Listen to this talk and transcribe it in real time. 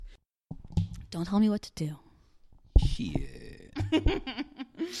Don't tell me what to do. Shit. Oh,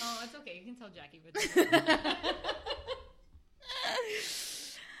 it's okay. You can tell Jackie what to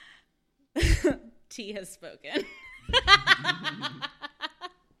do. T has spoken.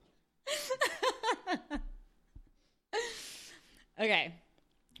 Okay,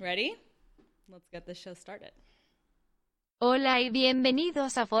 ready? Let's get this show started. Hola y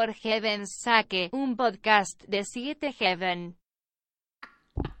bienvenidos a For Heaven's Sake, un podcast de 7 Heaven.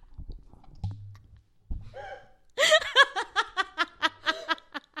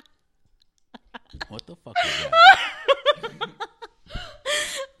 What the fuck is that?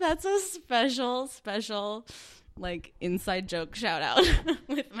 That's a special, like, inside joke shout out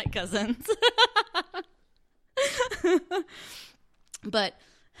with my cousins. But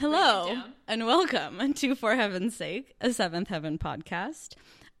hello and welcome to For Heaven's Sake, a Seventh Heaven podcast.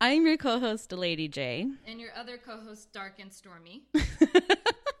 I'm your co-host, Lady J. And your other co-host, Dark and Stormy.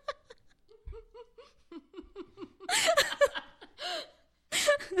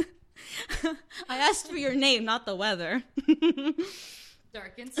 I asked for your name, not the weather.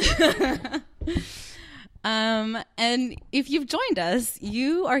 Dark and Stormy. And if you've joined us,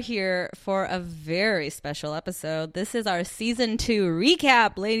 you are here for a very special episode. This is our season 2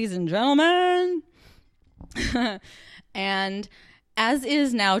 recap, ladies and gentlemen. And as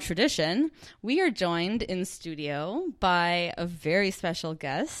is now tradition, we are joined in studio by a very special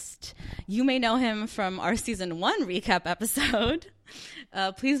guest. You may know him from our season 1 recap episode.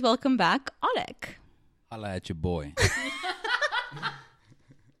 Please welcome back Audek. Holla at your boy.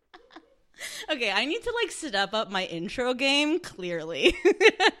 Okay, I need to step up my intro game clearly.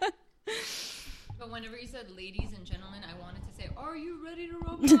 But whenever you said ladies and gentlemen, I wanted to say, are you ready to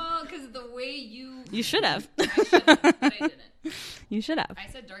rumble? Because the way you... You should have. I should have, but I didn't. You should have. I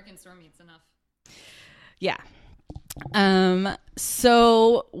said Dark and Stormy, it's enough. Yeah.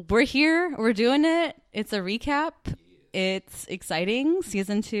 So we're here. We're doing it. It's a recap. It's exciting.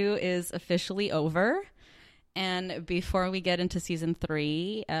 Season 2 is officially over. And before we get into season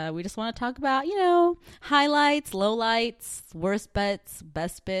 3, we just want to talk about, highlights, lowlights, worst bits,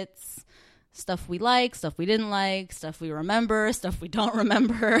 best bits, stuff we like, stuff we didn't like, stuff we remember, stuff we don't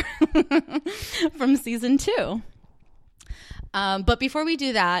remember from season 2. But before we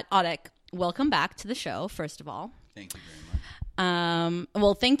do that, Audek, welcome back to the show, first of all. Thank you very much.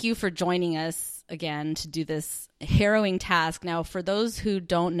 Well, thank you for joining us again to do this harrowing task. Now, for those who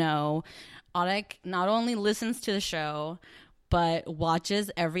don't know, Audek not only listens to the show, but watches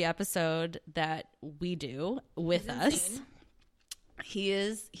every episode that we do with us. He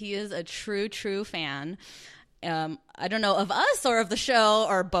is a true fan. I don't know of us or of the show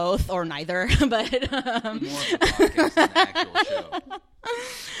or both or neither, but More of the podcast than the actual show.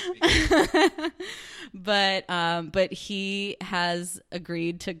 But he has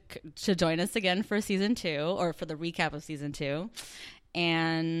agreed to join us again for season 2 or for the recap of season 2.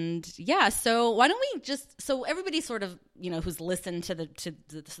 And yeah, so why don't we so everybody sort of, who's listened to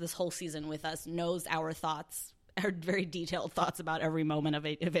this whole season with us knows our thoughts, our very detailed thoughts about every moment of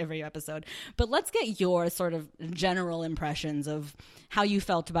every episode. But let's get your sort of general impressions of how you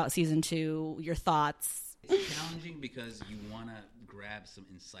felt about season 2, your thoughts. It's challenging because you want to grab some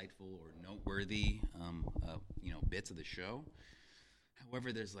insightful or noteworthy, bits of the show.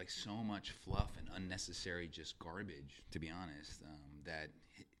 However, there's so much fluff and unnecessary just garbage, to be honest, that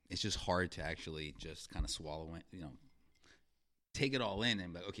it's just hard to actually just kind of swallow it, take it all in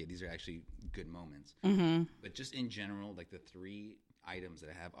and be like, okay, these are actually good moments. Mm-hmm. But just in general, the 3 items that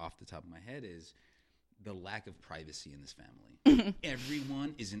I have off the top of my head is the lack of privacy in this family.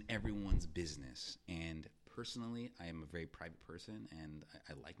 Everyone is in everyone's business. And personally, I am a very private person, and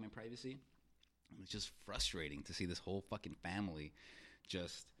I like my privacy. It's just frustrating to see this whole fucking family and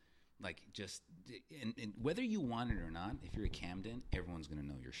whether you want it or not, if you're a Camden, everyone's gonna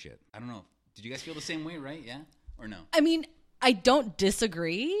know your shit. I don't know. Did you guys feel the same way, right? Yeah or no? I mean, I don't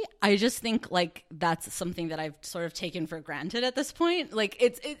disagree. I just think that's something that I've sort of taken for granted at this point.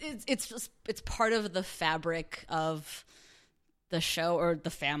 It's part of the fabric of the show or the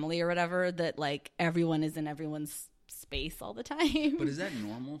family or whatever that everyone is in everyone's space all the time. But is that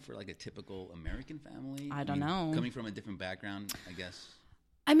normal for a typical American family? I don't know. Coming from a different background, I guess.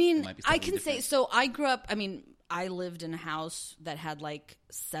 I mean, I can say, so I grew up, I lived in a house that had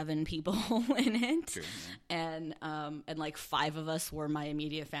 7 people in it. Sure, yeah. And 5 of us were my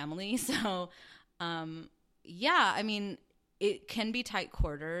immediate family. So, yeah, it can be tight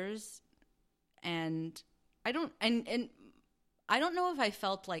quarters, and I don't know if I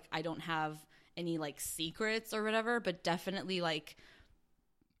felt like I don't have any secrets or whatever, but definitely I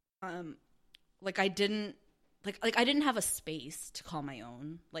didn't I didn't have a space to call my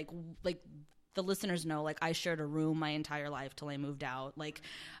own. the listeners know, like, I shared a room my entire life till I moved out. Like,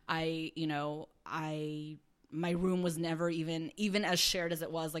 my room was never even as shared as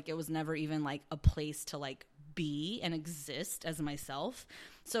it was, like, it was never even like a place to like be and exist as myself.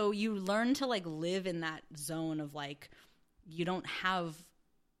 So you learn to like live in that zone of like, you don't have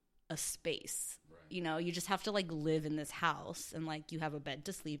a space. You just have to like live in this house, and like you have a bed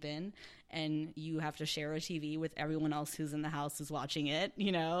to sleep in, and you have to share a TV with everyone else who's in the house who's watching it,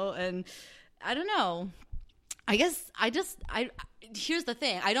 and I don't know. I guess here's the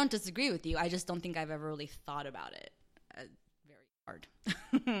thing. I don't disagree with you. I just don't think I've ever really thought about it very hard.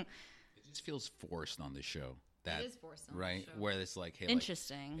 It just feels forced on the show. That It is forced on the right? show. Where it's like, hey,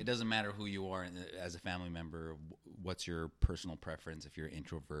 Interesting. it doesn't matter who you are as a family member. What's your personal preference? If you're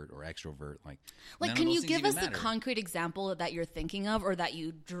introvert or extrovert, like none of can those you things give even us the matter. concrete example that you're thinking of, or that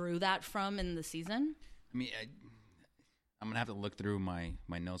you drew that from in the season? I mean, I'm gonna have to look through my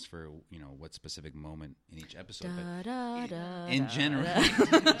notes for what specific moment in each episode. But in general,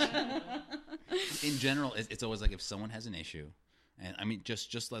 in general, it's always like if someone has an issue, and I mean, let's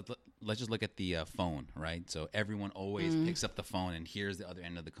just look at the phone, right? So everyone always picks up the phone and hears the other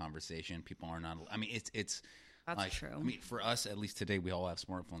end of the conversation. People are not. I mean, it's That's like, true. I mean, for us, at least today, we all have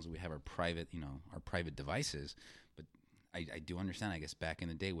smartphones. We have our private devices. But I do understand, I guess, back in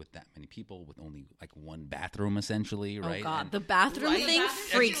the day with that many people, with only like one bathroom, essentially, right? Oh God, And- the bathroom Right? thing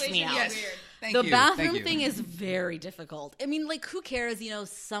freaks me out. Yes. Thank The you. bathroom Thank you. thing is very difficult. I mean, like, who cares?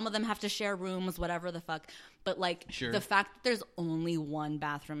 Some of them have to share rooms, whatever the fuck. But like, Sure. the fact that there's only one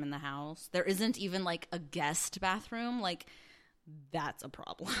bathroom in the house, there isn't even like a guest bathroom. Like, that's a Now,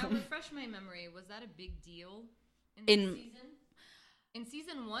 problem. refresh my memory. Was that a big deal in this In- season? In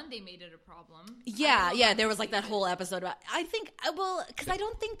season 1, they made it a problem. Yeah, there was like that whole episode about. I think, because I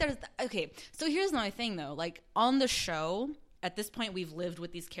don't think there's. Okay, so here's my thing though. Like, on the show, at this point, we've lived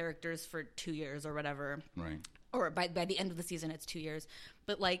with these characters for 2 years or whatever. Right. Or by the end of the season, it's 2 years.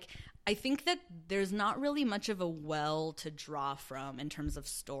 But like, I think that there's not really much of a well to draw from in terms of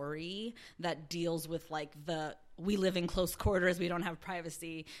story that deals with like we live in close quarters, we don't have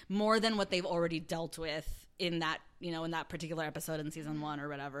privacy, more than what they've already dealt with in that in that particular episode in season 1 or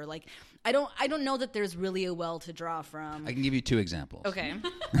whatever. Like, I don't know that there's really a well to draw from. I can give you 2 examples. Okay,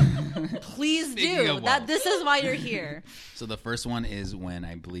 please Speaking do of that. wells. This is why you're here. So the first one is when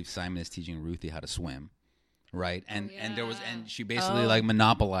I believe Simon is teaching Ruthie how to swim, right? And she basically like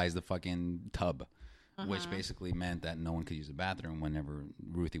monopolized the fucking tub, which basically meant that no one could use the bathroom whenever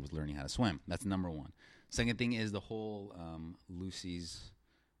Ruthie was learning how to swim. That's number one. Second thing is the whole Lucy's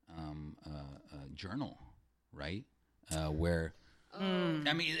journal, right? Where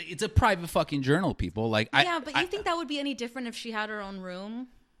I mean, it's a private fucking journal, people. Like, But you think that would be any different if she had her own room?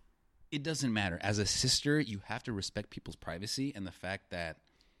 It doesn't matter. As a sister, you have to respect people's privacy and the fact that,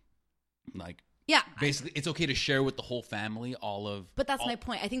 like, Yeah. basically, it's okay to share with the whole family But that's my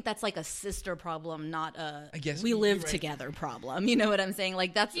point. I think that's like a sister problem, not a I guess we you're live right. together problem. You know what I'm saying?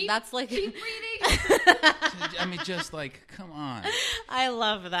 Like, that's like Keep reading. I mean, just like, come on. I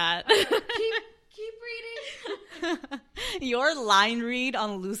love that. keep reading. Your line read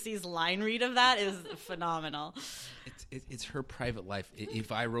on Lucy's line read of that is phenomenal. It's her private life.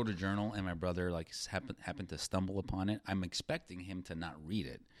 If I wrote a journal and my brother like happened to stumble upon it, I'm expecting him to not read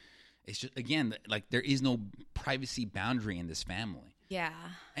it. It's just, again, like, there is no privacy boundary in this family. Yeah.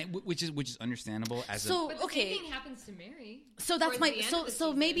 And which is understandable as So But the okay. same thing happens to Mary. So that's towards my the end so of the so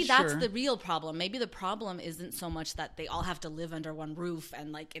season. maybe that's Sure. the real problem. Maybe the problem isn't so much that they all have to live under one roof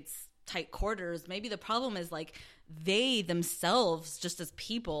and like it's tight quarters. Maybe the problem is like they themselves, just as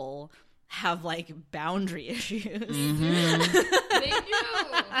people, have like boundary issues. They do.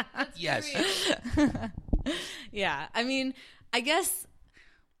 That's Yes. real. Yeah. I mean, I guess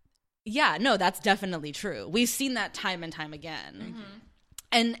yeah, no, that's definitely true. We've seen that time and time again.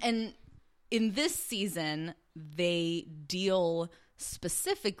 And in this season, they deal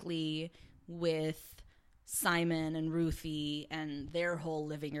specifically with Simon and Ruthie and their whole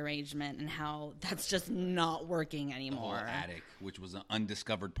living arrangement and how that's just not working the whole anymore. attic, which was an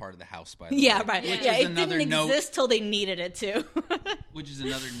undiscovered part of the house, by the Yeah, way. right. Which Yeah, is it another didn't note. exist till they needed it to. Which is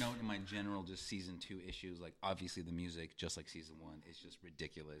another note in my general just season 2 issues. Like, obviously the music, just like season 1, is just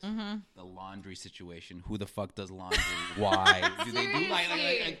ridiculous. Mm-hmm. The laundry situation. Who the fuck does laundry? Why do they do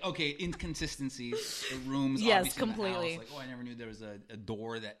like okay, inconsistencies? The rooms, Yes, obviously in the completely. house. Like, oh, I never knew there was a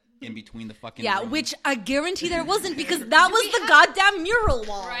door that in between the fucking Yeah, rooms. which I guarantee there wasn't because that was the goddamn mural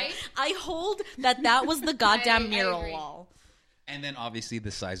wall. Right? I hold that was the goddamn I mural agree. wall. And then obviously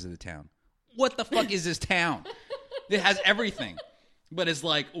the size of the town. What the fuck is this town? It has everything. But it's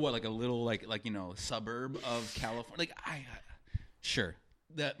like, what, like a little, like suburb of California? Like, sure.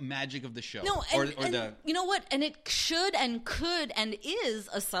 the magic of the show. No, or and the you know what? And it should and could and is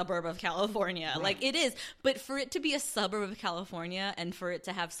a suburb of California. Right. Like it is. But for it to be a suburb of California and for it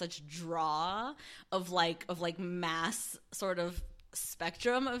to have such draw of like mass sort of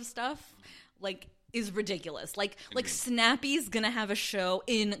spectrum of stuff, like is ridiculous. Like Snappy's gonna have a show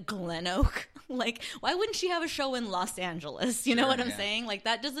in Glen Oak. Like, why wouldn't she have a show in Los Angeles? You know what I'm saying? Like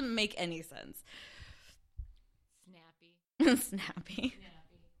that doesn't make any sense. Snappy.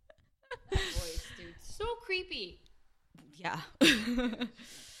 Voice, dude. So creepy. Yeah.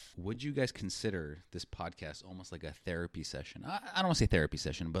 Would you guys consider this podcast almost like a therapy session? I don't want to say therapy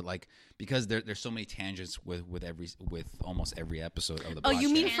session, but like because there's so many tangents with almost every episode of the podcast. Oh,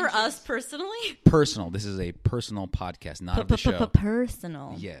 you mean for us personally? Personal. This is a personal podcast, not of the show.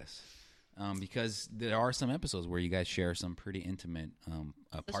 Personal. Yes. Because there are some episodes where you guys share some pretty intimate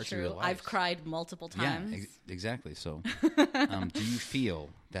parts of your life. I've cried multiple times. Yeah, exactly. So, do you feel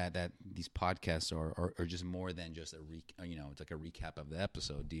that these podcasts are just more than just it's like a recap of the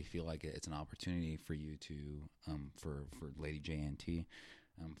episode? Do you feel like it's an opportunity for you to, for Lady JNT,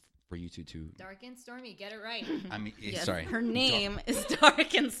 for you to Dark and Stormy, get it right. I mean, Yes, sorry, her name is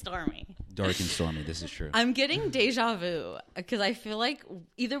Dark and Stormy. Dark and Stormy. This is true. I'm getting deja vu because I feel like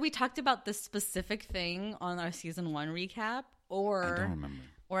either we talked about this specific thing on our season 1 recap, or I don't remember.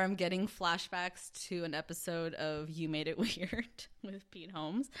 Or I'm getting flashbacks to an episode of You Made It Weird with Pete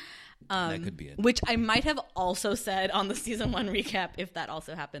Holmes. That could be it. Which I might have also said on the season 1 recap if that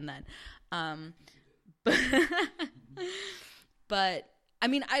also happened then. But I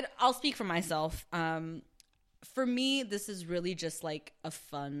mean, I'll speak for myself. For me, this is really just like a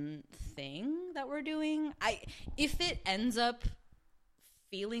fun thing that we're doing. If it ends up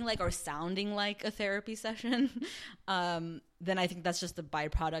feeling like or sounding like a therapy session, then I think that's just the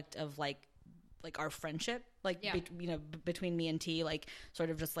byproduct of like our friendship, between me and T, like sort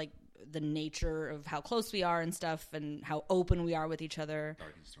of just like the nature of how close we are and stuff, and how open we are with each other.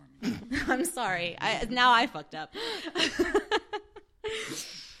 Dark and Stormy. I'm sorry. Now I fucked up.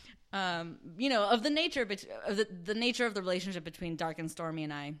 Of the nature of the nature of the relationship between Dark and Stormy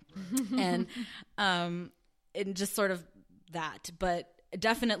and I, and just sort of that. But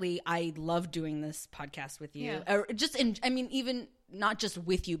definitely, I love doing this podcast with you. Yeah. Or even not just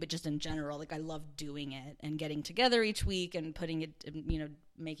with you, but just in general. Like I love doing it and getting together each week and putting it,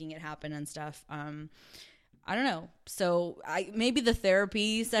 making it happen and stuff. I don't know. So maybe the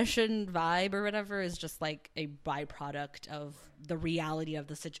therapy session vibe or whatever is just like a byproduct of the reality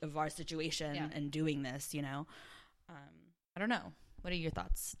of of our situation and doing this, I don't know. What are your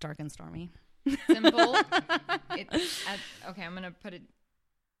thoughts, Dark and Stormy? Simple. Okay, I'm going to put it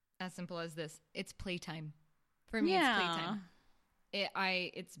as simple as this. It's playtime. For me, it's playtime.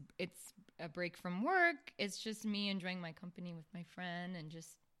 It's a break from work. It's just me enjoying my company with my friend and just,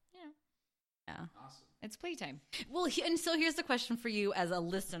 Yeah. Awesome. It's playtime. Well, and so here's the question for you as a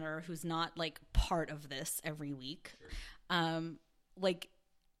listener who's not like part of this every week. Sure. Like,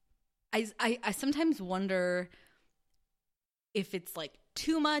 I sometimes wonder if it's like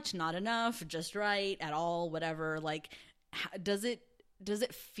too much, not enough, just right, at all, whatever. Like, does it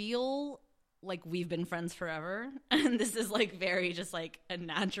feel like we've been friends forever and this is like very just like a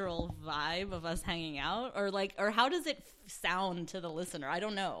natural vibe of us hanging out, or how does it sound to the listener? I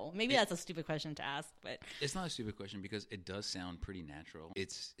don't know. Maybe that's a stupid question to ask, but it's not a stupid question because it does sound pretty natural.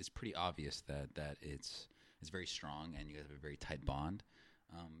 It's pretty obvious that it's very strong and you guys have a very tight bond.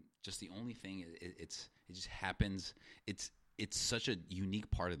 Just the only thing it just happens. It's such a unique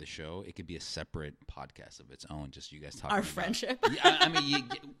part of the show. It could be a separate podcast of its own. Just you guys talking our about friendship. Yeah, I mean,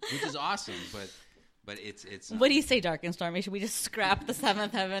 which is awesome. But it's. What do you say, Dark and Stormy? Should we just scrap the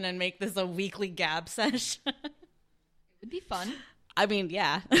Seventh Heaven and make this a weekly gab sesh? It'd be fun. I mean,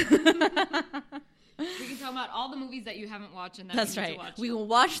 yeah. We can talk about all the movies that you haven't watched and that That's you need right. to watch. We will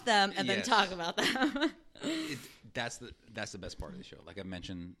watch them and then Yes. talk about them. That's the best part of the show. Like I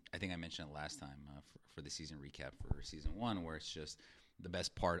think I mentioned it last time for the season recap for season 1, where it's just the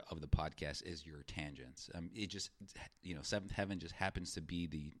best part of the podcast is your tangents. It just Seventh Heaven just happens to be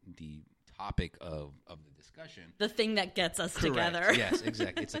the topic of the discussion. The thing that gets us Correct. together. Yes,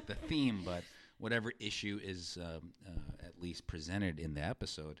 exactly. It's like the theme, but whatever issue is at least presented in the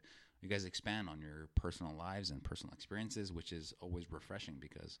episode, you guys expand on your personal lives and personal experiences, which is always refreshing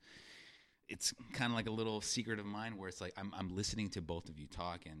because it's kind of like a little secret of mine where it's like I'm listening to both of you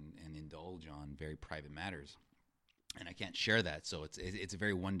talk and indulge on very private matters, and I can't share that. So it's a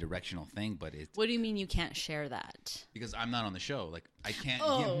very one-directional thing. But it's What do you mean you can't share that? because I'm not on the show. Like I can't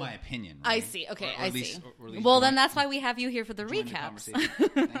give my opinion. I Right? see. Okay, Or I at least- see. or at least Well, join- then that's why we have you here for the join the recaps. conversation.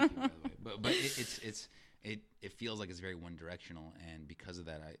 Thank you, by the way. But it's it feels like it's very one directional, and because of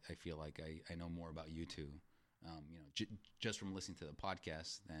that, I feel like I know more about you two, just from listening to the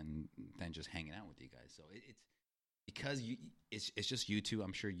podcast than just hanging out with you guys. So it's because it's just you two.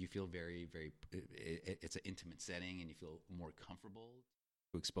 I'm sure you feel very, very. It's an intimate setting, and you feel more comfortable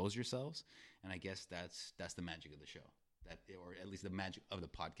to expose yourselves. And I guess that's the magic of the show. Or at least the magic of the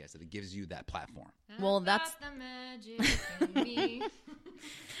podcast, that it gives you that platform. Well, that's the magic in me.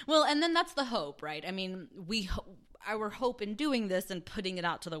 Well, and then that's the hope, right? I mean, our hope in doing this and putting it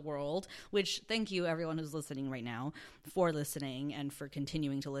out to the world, which thank you everyone who's listening right now for listening and for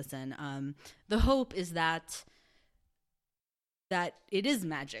continuing to listen. The hope is that it is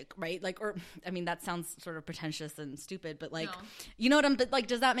magic, right? Like, or, I mean, that sounds sort of pretentious and stupid, but like, you know what but like,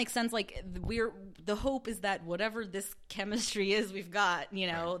 does that make sense? Like, the hope is that whatever this chemistry is we've got,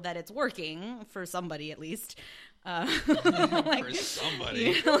 that it's working for somebody at least. For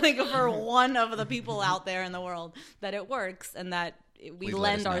somebody. Like for one of the people out there in the world, that it works and that we Please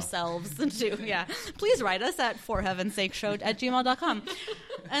lend ourselves to, please write us at forheavensakeshow@gmail.com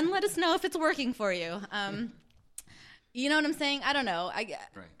and let us know if it's working for you. You know what I'm saying? I don't know.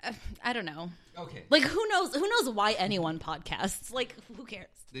 I don't know. Okay. Like, who knows why anyone podcasts? Like, who cares?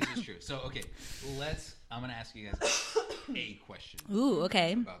 This is true. So, okay, I'm going to ask you guys a question. Ooh,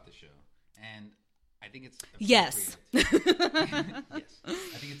 okay. About the show. And I think it's appropriate. Yes. Yes. I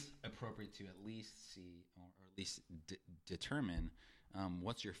think it's appropriate to at least see, or at least determine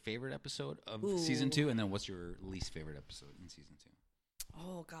what's your favorite episode of season 2, and then what's your least favorite episode in season 2.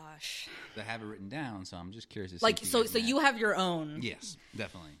 Oh gosh, I have it written down, so I'm just curious to see. Like, so you have your own. Yes,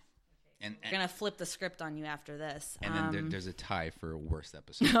 definitely. And we're gonna flip the script on you after this. And then there's a tie for worst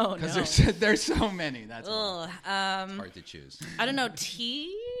episode. Oh, because there's so many. That's why. It's hard to choose. I don't know.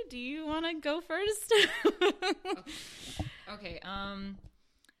 T, do you want to go first? Okay.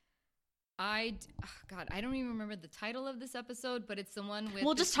 I don't even remember the title of this episode, but it's the one with.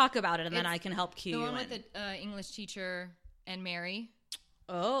 We'll just talk about it, and then I can help cue you in. The one with the English teacher and Mary.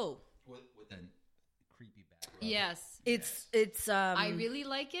 Oh, with that creepy background. Yes, it's. I really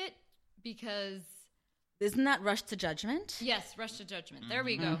like it because. Isn't that Rush to Judgment? Yes, Rush to Judgment. There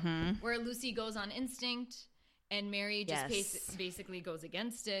we go. Where Lucy goes on instinct, and Mary just basically goes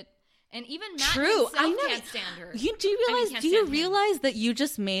against it. And even Matt himself can't stand her. Do you realize that you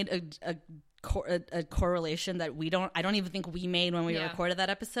just made a correlation that I don't even think we made when we recorded that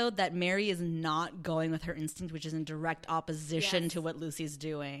episode, that Mary is not going with her instinct, which is in direct opposition to what Lucy's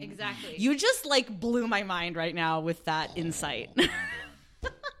doing. Exactly. You just like blew my mind right now with that insight.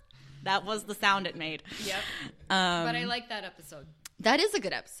 That was the sound it made. Yep. But I like that episode. That is a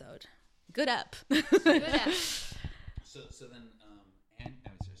good episode. Good up. Good up. So then,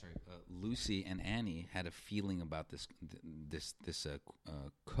 Lucy and Annie had a feeling about this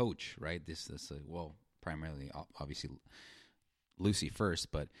coach, right? Primarily, obviously, Lucy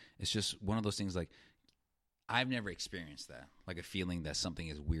first, but it's just one of those things. Like, I've never experienced that, like a feeling that something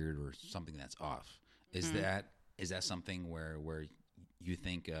is weird or something that's off. Is that something where you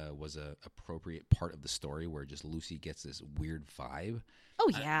think was a appropriate part of the story, where just Lucy gets this weird vibe? Oh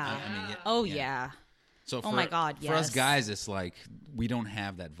yeah. Yeah. So oh my God, yes. For us guys, it's like we don't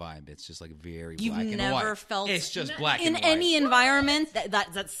have that vibe. It's just like very You've black and white. You've never felt it's just black in and white. any environment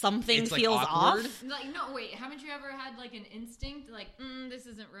that something it's feels like off. Like, no, wait. Haven't you ever had like an instinct, like this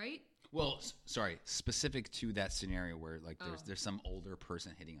isn't right? Well, sorry, specific to that scenario where like there's some older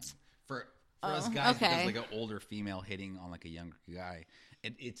person hitting on you. For us guys, because like an older female hitting on like a younger guy,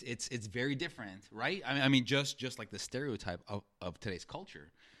 it's very different, right? I mean, just like the stereotype of today's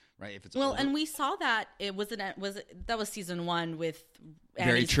culture. Right, if it's older. And we saw that that was season 1 with very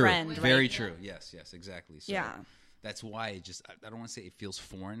Annie's true, friend, right? Very true. Yes, exactly. So yeah, that's why I don't want to say it feels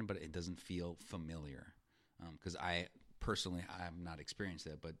foreign, but it doesn't feel familiar. Because I personally have not experienced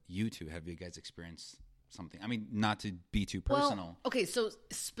that, but you two, have you guys experienced something? I mean, not to be too personal. Well, okay, so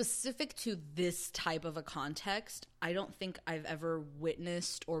specific to this type of a context, I don't think I've ever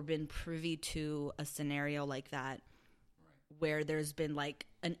witnessed or been privy to a scenario like that. Where there's been like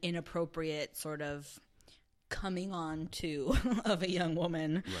an inappropriate sort of coming on to of a young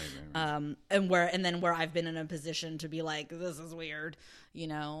woman, right. and then where I've been in a position to be like, this is weird,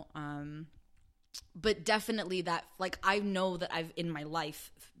 but definitely that, like, I know that I've in my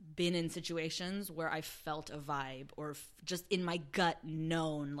life been in situations where I felt a vibe or just in my gut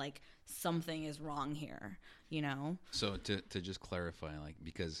known like something is wrong here, So to just clarify, like,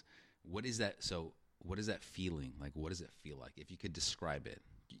 because what is that? So. What is that feeling? Like, what does it feel like? If you could describe it,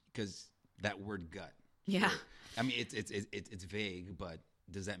 because that word "gut." Yeah. I mean, it's vague, but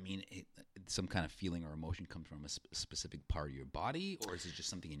does that mean some kind of feeling or emotion comes from a specific part of your body, or is it just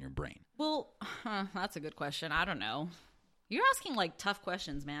something in your brain? Well, that's a good question. I don't know. You're asking like tough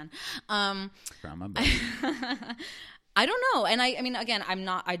questions, man. From my body. I don't know. And I mean, again,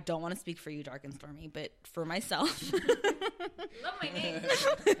 I don't want to speak for you, Dark and Stormy, but for myself. Love my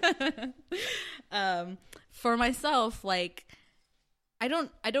name. For myself, like, I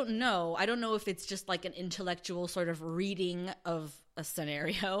don't know. I don't know if it's just like an intellectual sort of reading of a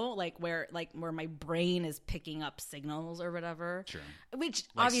scenario, like where my brain is picking up signals or whatever. Sure. Which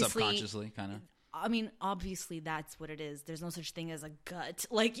like obviously subconsciously, kind of. I mean, obviously that's what it is. There's no such thing as a gut.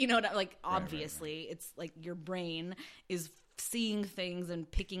 Like, you know, like obviously right. It's like your brain is seeing things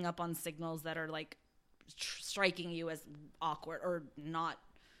and picking up on signals that are like striking you as awkward or not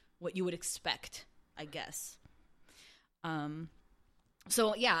what you would expect, I guess.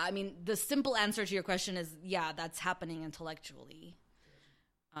 So yeah, I mean, the simple answer to your question is, yeah, that's happening intellectually.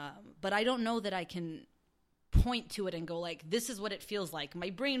 But I don't know that I can point to it and go like, this is what it feels like. My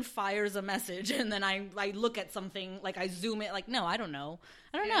brain fires a message and then I look at something, like I zoom it, like, no, I don't know.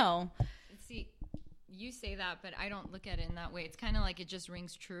 See, you say that, but I don't look at it in that way. It's kind of like it just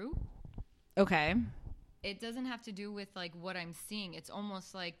rings true. Okay. It doesn't have to do with like what I'm seeing. It's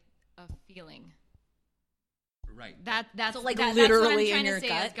almost like a feeling. Right. That's so like that's literally what I'm in your trying to say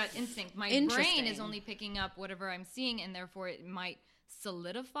gut. As gut instinct. My brain is only picking up whatever I'm seeing, and therefore it might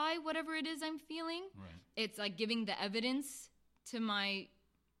solidify whatever it is I'm feeling. Right. It's like giving the evidence to my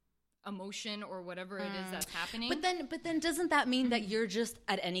emotion or whatever it is that's happening. But then doesn't that mean that you're just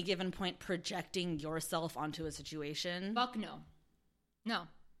at any given point projecting yourself onto a situation? Fuck no. No,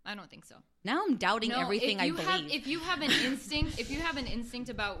 I don't think so. Now I'm doubting everything I believe. If you have an instinct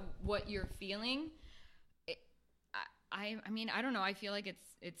about what you're feeling, I mean, I don't know. I feel like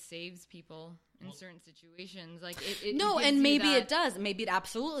it saves people in certain situations. Like it no, and maybe it does. Maybe it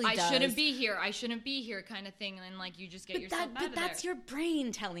absolutely does. I shouldn't be here, kind of thing. And then like you just get yourself out of there. But that's your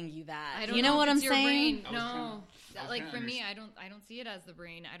brain telling you that. I don't you know what I'm saying? No, like for me, I don't see it as the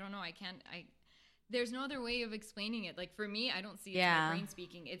brain. I don't know. There's no other way of explaining it. Like for me, I don't see it as my brain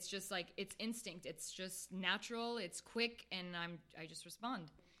speaking. It's just like it's instinct. It's just natural. It's quick, and I just respond.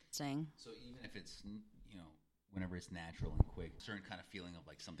 So even if it's whenever it's natural and quick, certain kind of feeling of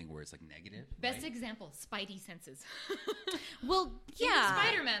like something where it's like negative. Best example, spidey senses. Well, yeah,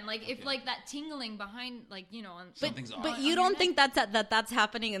 Spider-Man. Like if like that tingling behind, like on. But you don't think that's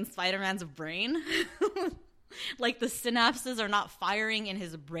happening in Spider-Man's brain? Like the synapses are not firing in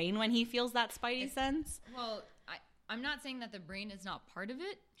his brain when he feels that spidey sense? Well, I'm not saying that the brain is not part of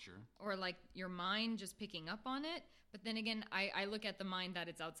it. Sure. Or like your mind just picking up on it. But then again, I look at the mind that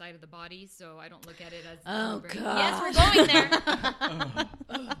it's outside of the body, so I don't look at it as oh brain. God. Yes, we're going there.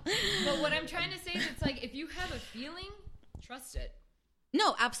 But what I'm trying to say is it's like if you have a feeling, trust it.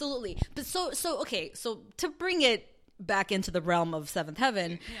 No, absolutely. But so okay, so to bring it back into the realm of Seventh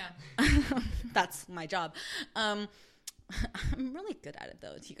Heaven, that's my job. I'm really good at it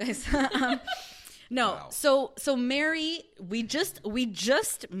though, you guys. No, wow. So Mary, we just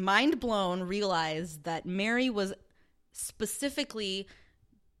mind blown realized that Mary was specifically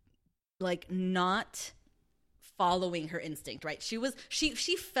like not following her instinct, right? She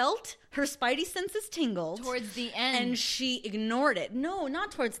felt her spidey senses tingled towards the end, and she ignored it. No,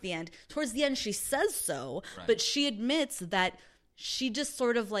 not towards the end. Towards the end, she says so, right. But she admits that she just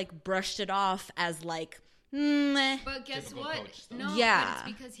sort of like brushed it off as like. But guess what? No, but it's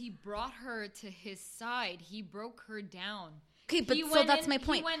because he brought her to his side. He broke her down. Okay, but so that's my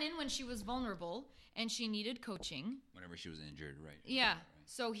point. He went in when she was vulnerable and she needed coaching. Whenever she was injured, right? Yeah. Right.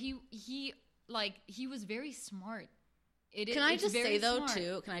 So he was very smart. Can I just say though,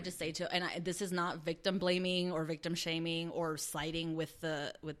 and this is not victim blaming or victim shaming or siding with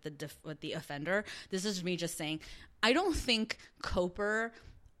the offender. This is me just saying, I don't think Coper,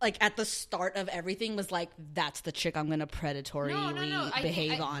 like at the start of everything, was like, that's the chick I'm going to predatorily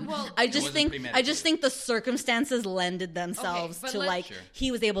behave on. I just think the circumstances lended themselves to like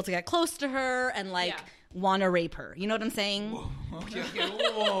he was able to get close to her and like want to rape her. You know what I'm saying?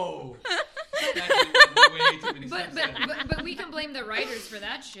 Whoa. But we can blame the writers for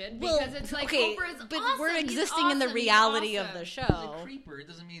that shit because it's like Oprah is but awesome. We're existing in the reality of the show. The creeper, it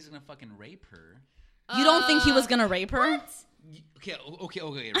doesn't mean he's gonna fucking rape her. You don't think he was gonna rape her? What? Okay.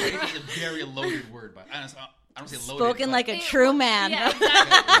 Rape is a very loaded word, but I don't say loaded. Spoken like a true man. Yeah,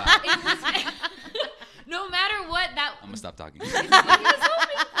 exactly. No matter what, I'm gonna stop talking. That's what he was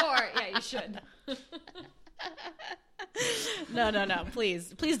hoping for. Yeah, you should. No.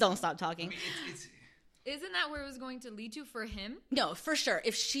 Please don't stop talking. I mean, isn't that where it was going to lead to for him? No, for sure.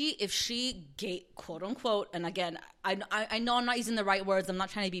 If she gave, quote unquote, and again, I know I'm not using the right words. I'm not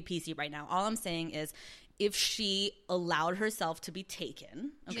trying to be PC right now. All I'm saying is, if she allowed herself to be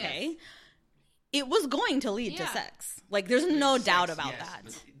taken, okay, Yes. it was going to lead to Yeah. sex. Like, there's no Sex, doubt about yes, that.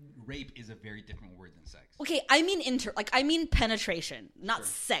 but rape is a very different word than sex. Okay, I mean I mean penetration, not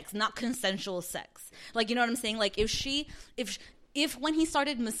sex, not consensual sex. Like, you know what I'm saying? Like, if when he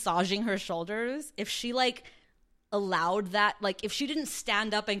started massaging her shoulders, if she like allowed that, like if she didn't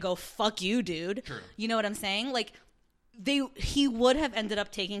stand up and go "fuck you, dude," True. you know what I'm saying? Like, he would have ended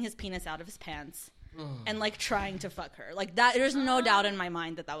up taking his penis out of his pants and like trying to fuck her. Like that. There's no doubt in my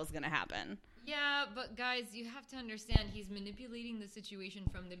mind that was gonna happen. Yeah, but guys, you have to understand he's manipulating the situation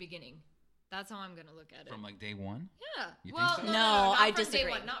from the beginning. That's how I'm gonna look at it. From like day one. Yeah. You Well, think so? no, No, not I from disagree. Day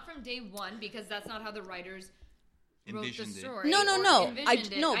one. Not from day one, because that's not how the writers wrote the Envisioned it. story. No. or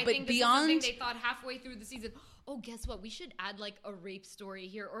envisioned it. No, I but think this is beyond- something they thought halfway through the season. Oh, guess what? We should add like a rape story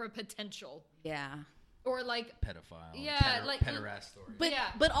here, or a potential, Yeah. or like Pedophile. Yeah, like- pederast story. But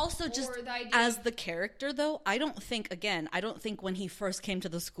Yeah. but also just Or the idea as of- the character though, I don't think when he first came to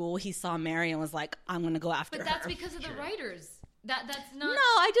the school he saw Mary and was like, I'm gonna go after But her. that's because of the writers. That's not. No,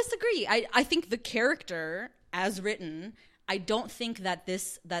 I disagree. I think the character as written, I don't think that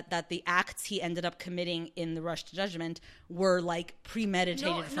that the acts he ended up committing in the Rush to Judgment were like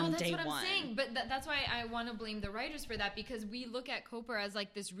premeditated from that's day what one. I'm saying. But that's why I want to blame the writers for that, because we look at Cooper as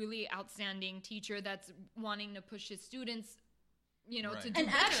like this really outstanding teacher that's wanting to push his students, to Right. do And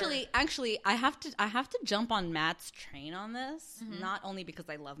better. actually, I have to jump on Matt's train on this. Mm-hmm. Not only because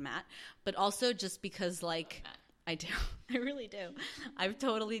I love Matt, but also just because like I do, I really do. I've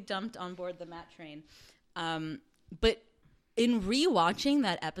totally jumped on board the Matt train. But in rewatching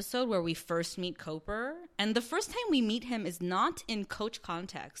that episode where we first meet Cooper, and the first time we meet him is not in coach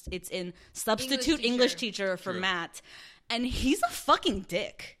context; it's in substitute English teacher for True. Matt, and he's a fucking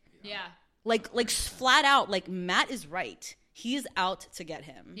dick. Yeah. Like flat out, like Matt is right. He's out to get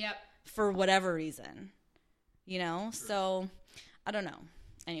him. Yep. For whatever reason. So I don't know.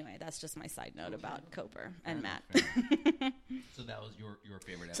 Anyway, that's just my side note about Cooper and Matt. So that was your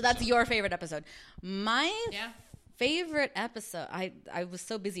favorite episode. So that's your favorite episode. My Yeah. favorite episode, I was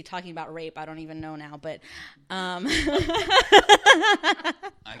so busy talking about rape, I don't even know now, but I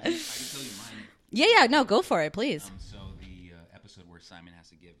can tell you mine. yeah, no, go for it, please. So the episode where Simon has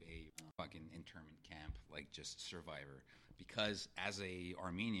to give a fucking internment camp, like just Survivor, because as a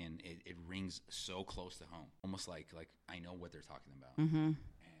Armenian, it rings so close to home, almost like I know what they're talking about. Mm-hmm. And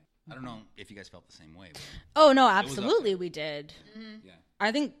I don't know if you guys felt the same way. But Oh no, up absolutely there. we did. yeah,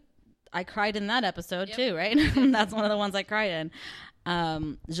 I think I cried in that episode Yep. too, right? That's one of the ones I cried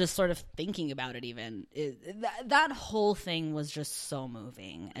in. Just sort of thinking about it, even that whole thing was just so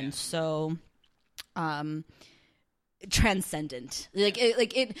moving and so transcendent.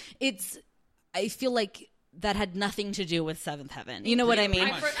 It's. I feel like that had nothing to do with Seventh Heaven. You know what I mean?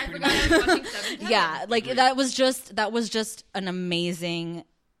 I forgot I was watching Seventh Heaven. Yeah, like that was just an amazing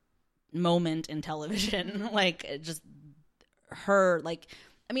moment in television. Like just her, like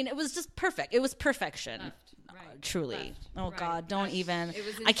I mean, it was just perfect. It was perfection. Left, right, Truly. left, Oh right. God, don't even. It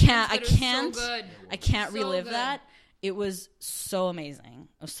was I can't. intense, but it was so good. I can't So relive good. that. It was so amazing.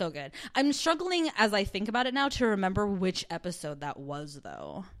 It was so good. I'm struggling as I think about it now to remember which episode that was,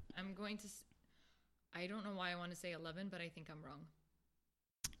 though. I'm going to. I don't know why I want to say 11, but I think I'm wrong.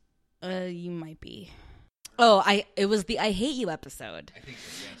 You might be. Oh, it was the I Hate You episode. I think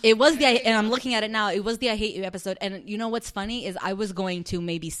so. Yes. It was and I'm looking at it now. It was the I Hate You episode. And you know what's funny is I was going to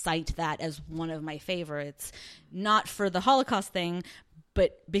maybe cite that as one of my favorites, not for the Holocaust thing,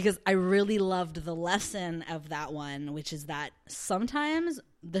 but because I really loved the lesson of that one, which is that sometimes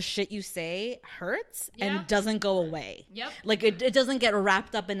the shit you say hurts Yeah. and doesn't go away. Yep. Like it doesn't get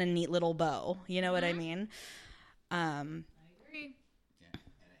wrapped up in a neat little bow. You know what I mean? I agree. Yeah, and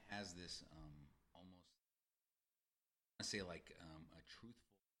it has this almost, I say like a truthful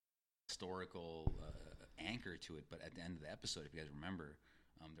historical anchor to it. But at the end of the episode, if you guys remember,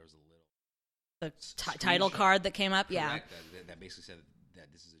 there was a little The title screenshot. card that came up. Yeah. Correct, that basically said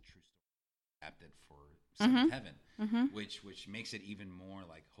that this is a true story adapted for Seventh Heaven, which makes it even more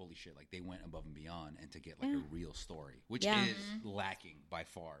like holy shit, like they went above and beyond and to get like a real story, which Yeah. is lacking by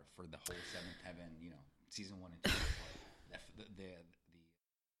far for the whole Seventh Heaven, season 1 and 2. the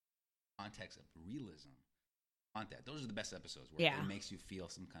context of realism, content. Those are the best episodes where Yeah. it makes you feel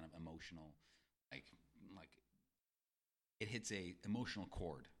some kind of emotional, like it hits a emotional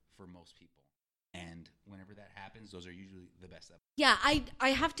chord for most people. And whenever that happens, those are usually the best episodes. Yeah, I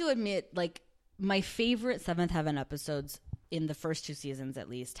have to admit, like, my favorite Seventh Heaven episodes in the first 2 seasons, at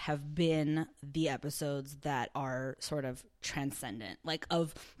least, have been the episodes that are sort of transcendent, like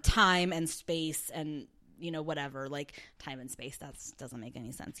of time and space and, you know, whatever, like time and space. That doesn't make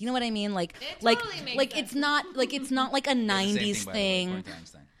any sense. You know what I mean? Like, It like, totally makes like sense. it's not like a '90s thing.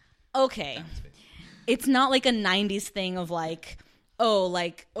 Okay, Time and space. it's not like a '90s thing of like, oh,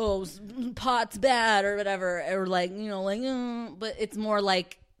 pot's bad or whatever, or like, you know, like, but it's more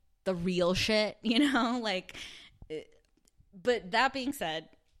like the real shit, you know, like. But that being said,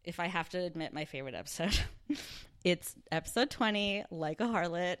 if I have to admit my favorite episode, it's episode 20, Like a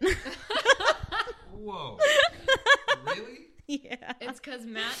Harlot. Whoa. Really? Yeah. It's because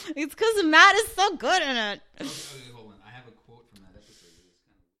Matt. It's because Matt is so good in it. Okay, hold on. I have a quote from that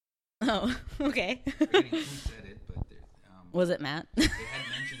episode. Oh, okay. I'm forgetting who said it, but Was it Matt? they had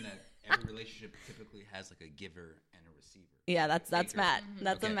mentioned that every relationship typically has like a giver and a receiver. Yeah, that's Taker. Matt.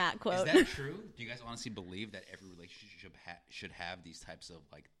 That's Okay. a Matt quote. Is that true? Do you guys honestly believe that every relationship should have these types of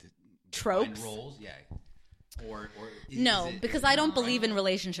like Tropes? defined roles? Yeah. Or No, is it- because is it I don't not believe right? in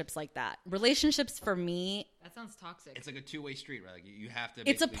relationships like that. Relationships for me, That sounds toxic. It's like a two-way street, right? Like you have to.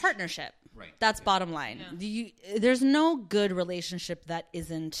 it's a basically- partnership. Right. That's bottom line. There's no good relationship that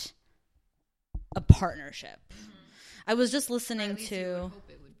isn't a partnership. I was just Or listening at least you would to. hope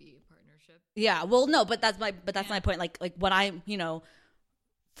it would be a partnership. Yeah, well, no, but that's my point. Like what I'm, you know,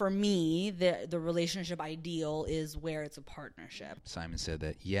 for me, the relationship ideal is where it's a partnership. Simon said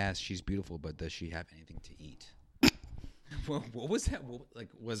that yes, she's beautiful, but does she have anything to eat? What was that?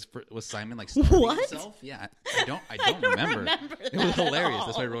 Was Simon like starving What? himself? Yeah, I don't remember. It was hilarious.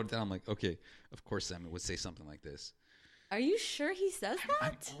 That's why I wrote it down. I'm like, okay, of course Simon would say something like this. Are you sure he says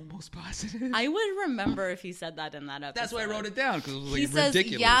I'm that? almost positive. I would remember if he said that in that episode. That's why I wrote it down because it was like He says,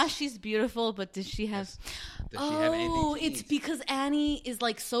 ridiculous. "Yeah, she's beautiful, but does she have?" Does she have anything Oh, to it's eat? because Annie is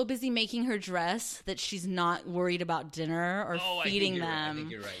like so busy making her dress that she's not worried about dinner or Oh, I think feeding you're right. I them.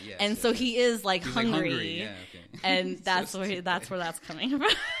 think you're right. Yes, and yes, so yes. he is like He's hungry, like hungry. Yeah, okay. and So that's where stupid. that's coming from.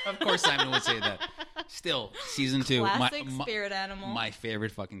 Of course, Simon would say that. Still, season 2, Classic spirit animal. my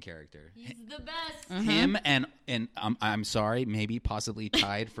favorite fucking character. He's the best. Mm-hmm. Him and I'm sorry, maybe possibly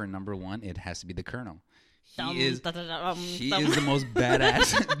tied for number 1. It has to be the Colonel. He is the most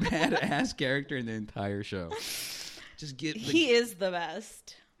badass character in the entire show. Just He is the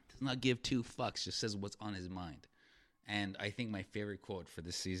best. does not give 2 fucks. Just says what's on his mind. And I think my favorite quote for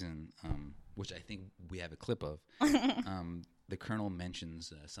this season, which I think we have a clip of, the Colonel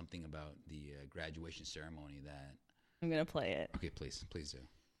mentions something about the graduation ceremony that. I'm gonna play it. Okay, please do.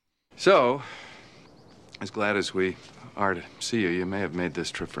 So, as glad as we are to see you, you may have made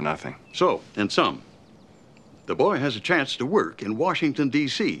this trip for nothing. So, in sum, the boy has a chance to work in Washington,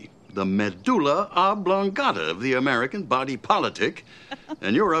 D.C., the medulla oblongata of the American body politic,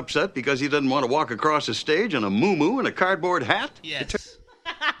 and you're upset because he doesn't want to walk across the stage in a muumuu and a cardboard hat? Yes.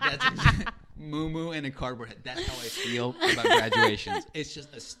 That's moo and a cardboard head. That's how I feel about graduations. It's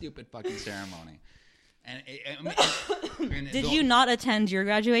just a stupid fucking ceremony. And Did you not attend your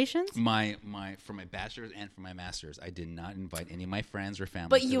graduations? for my bachelor's and for my master's, I did not invite any of my friends or family.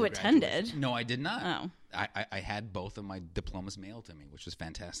 But to you the attended. graduation. No, I did not. Oh. I had both of my diplomas mailed to me, which was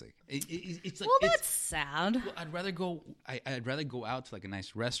fantastic. It's like Well, it's, that's sad. well, I'd rather go out to like a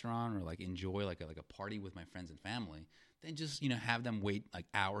nice restaurant or like enjoy like a party with my friends and family than just have them wait like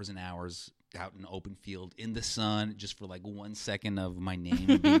hours and hours out in the open field in the sun just for like 1 second of my name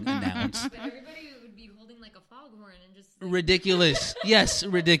being announced. But everybody would be holding like a foghorn and just. Ridiculous. Yes,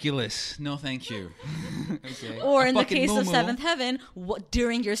 ridiculous. No, thank you. Okay. Or A in the fucking case of moo-moo. Seventh Heaven,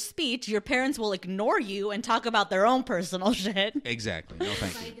 during your speech, your parents will ignore you and talk about their own personal shit. Exactly. No,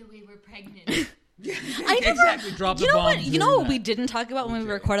 thank By you. the way, we're pregnant. I never, Exactly. Drop the you know bomb what? You during know what that. we didn't talk about when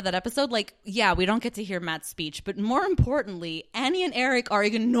we recorded that episode? Like, yeah, we don't get to hear Matt's speech, but more importantly, Annie and Eric are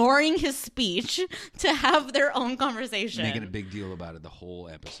ignoring his speech to have their own conversation. Making a big deal about it the whole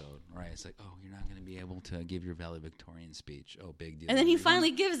episode, right? It's like, oh, you're not going to be able to give your valedictorian speech. Oh, big deal. And then he You're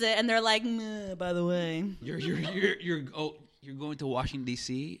finally gives it, and they're like, "Meh, by the way. You're going to Washington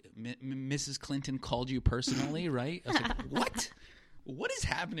D.C. Mrs. Clinton called you personally, right? I was like, what? What is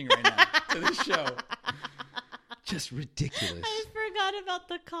happening right now to this show? Just ridiculous. I forgot about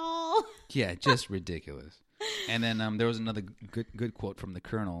the call. Yeah, just ridiculous. And then there was another good quote from the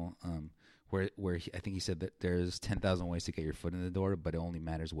Colonel, where I think he said that there's 10,000 ways to get your foot in the door, but it only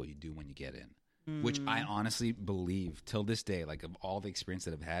matters what you do when you get in. Which I honestly believe till this day, like of all the experience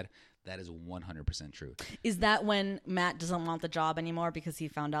that I've had, that is 100% true. Is that when Matt doesn't want the job anymore because he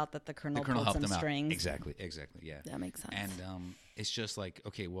found out that the Colonel pulled helped some him strings? out. Exactly, yeah. That makes sense. And it's just like,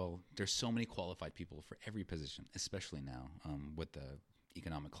 okay, well, there's so many qualified people for every position, especially now with the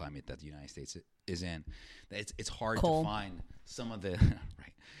economic climate that the United States is in, that it's hard Coal. to find some of the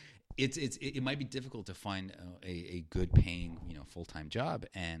right. It might be difficult to find a good paying full-time job,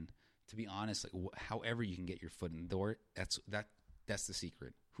 and to be honest, like however you can get your foot in the door, that's the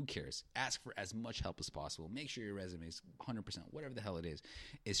secret. Who cares? Ask for as much help as possible. Make sure your resume is 100%, whatever the hell it is.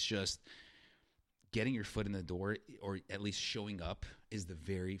 It's just getting your foot in the door, or at least showing up, is the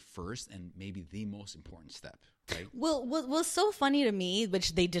very first and maybe the most important step, right? Well, what was so funny to me,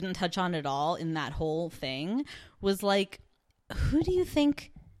 which they didn't touch on at all in that whole thing, was like, who do you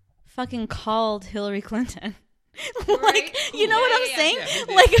think fucking called Hillary Clinton? Like, you know what I'm saying?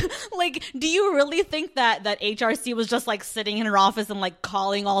 Like, do you really think that HRC was just like sitting in her office and like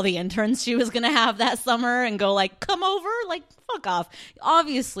calling all the interns she was going to have that summer and go like, come over? Like, fuck off.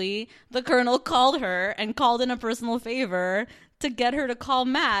 Obviously, the colonel called her and called in a personal favor to get her to call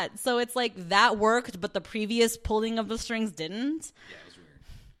Matt. So it's like that worked, but the previous pulling of the strings didn't. Yeah, it was weird.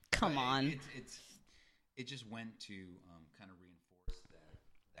 Come But on. It just went to kind of reinforce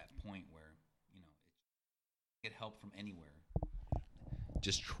that point where get help from anywhere.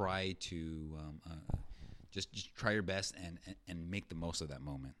 Just try to just try your best and make the most of that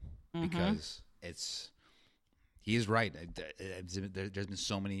moment, because he is right. There's been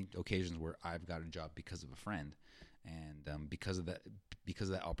so many occasions where I've got a job because of a friend, and because of that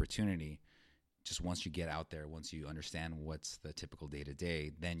opportunity. Just once you get out there, once you understand what's the typical day to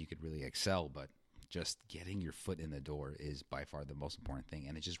day, then you could really excel. But just getting your foot in the door is by far the most important thing,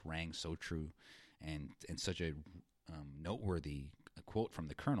 and it just rang so true. And such a noteworthy quote from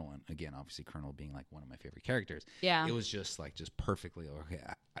the Colonel, and again, obviously, Colonel being like one of my favorite characters. Yeah, it was just perfectly okay.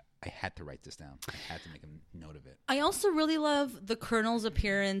 I had to write this down. I had to make a note of it. I also really love the Colonel's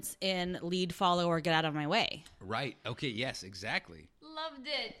appearance in Lead, Follow, or Get Out of My Way. Right. Okay. Yes. Exactly. Loved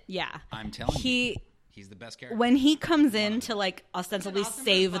it. Yeah, I'm telling you, he's the best character. When he comes in to like ostensibly awesome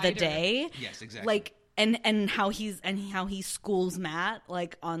save provider. the day. Yes. Exactly. Like. And how he schools Matt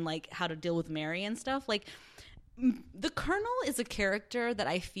like on like how to deal with Mary and stuff. Like the Colonel is a character that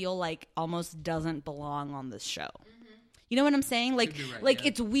I feel like almost doesn't belong on this show. You know what I'm saying? Like right, yeah.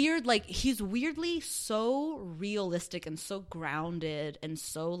 It's weird. Like he's weirdly so realistic and so grounded and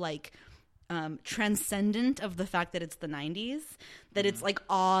so like transcendent of the fact that it's the 90s that it's like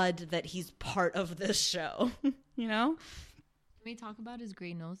odd that he's part of this show. You know? Can we talk about his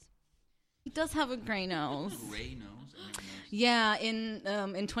gray nose? He does have a gray nose. Gray nose. I never noticed. Yeah,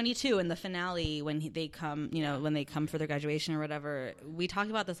 in 22 in the finale when they come, when they come for their graduation or whatever, we talked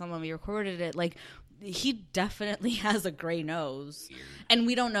about this on when we recorded it. Like he definitely has a gray nose, and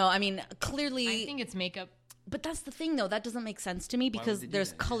we don't know. I mean, clearly, I think it's makeup. But that's the thing, though. That doesn't make sense to me because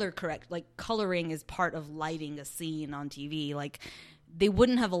there's color correct. Like coloring is part of lighting a scene on TV. Like they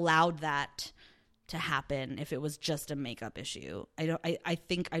wouldn't have allowed that to happen if it was just a makeup issue. I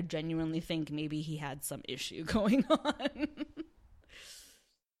genuinely think maybe he had some issue going on.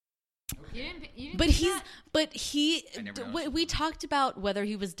 You didn't we talked about whether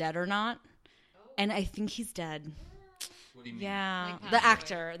he was dead or not, and I think he's dead. What do you mean? Yeah, Like the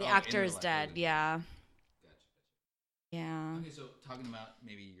passed actor in is real life, dead. really? Yeah, Gotcha. yeah. Okay, so talking about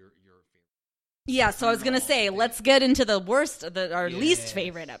maybe your favorite. Yeah, so I was gonna say, let's get into the worst, our least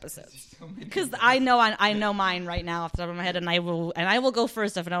favorite episodes, because I know mine right now off the top of my head, and I will go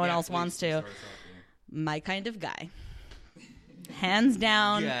first if no one else wants to. My Kind of Guy, hands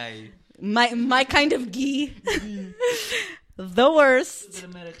down. My Kind of Guy, the worst,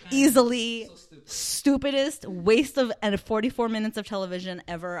 easily stupidest waste of 44 minutes of television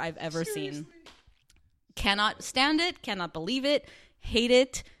I've ever seen. Cannot stand it. Cannot believe it. Hate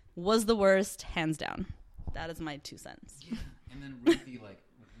it. Was the worst, hands down. That is my 2 cents. Yeah. And then Ruthie, like,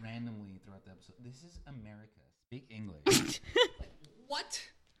 randomly throughout the episode, this is America. Speak English. Like, what?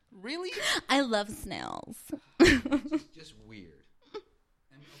 Really? I love snails. just weird.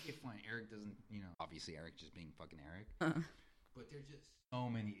 And okay, fine. Eric doesn't, obviously Eric just being fucking Eric. But there's just so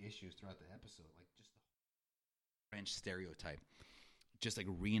many issues throughout the episode. Like, just the French stereotype. Just like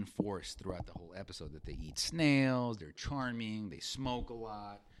reinforced throughout the whole episode that they eat snails, they're charming, they smoke a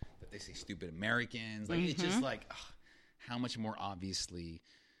lot, that they say stupid Americans. Like it's just like how much more obviously,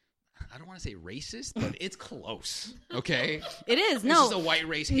 I don't want to say racist, but it's close. Okay, it is. It's No, just a white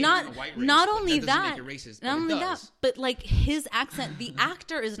race. Hating not on a white race, not but only that. That, doesn't make it racist, not but only it that, does. but like his accent. The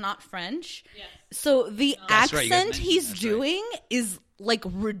actor is not French, so the That's right, you guys accent mentioned he's that's doing is like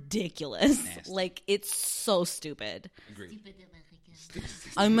ridiculous. Nasty. Like it's so stupid. Agreed.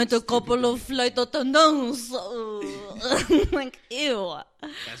 I met a couple of flight attendants. Like, ew.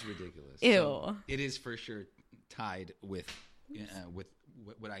 That's ridiculous. Ew. So it is for sure tied with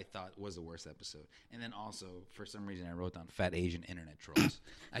what I thought was the worst episode. And then also, for some reason, I wrote down fat Asian internet trolls.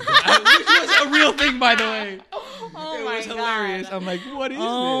 Which was a real thing, by the way. Oh it was hilarious. I'm like, what is this?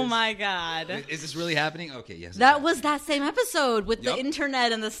 Oh my God. Is this really happening? Okay, yes. That was that same episode with the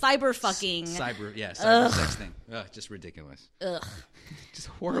internet and the cyber fucking. Cyber sex thing. Ugh, just ridiculous. Ugh. Just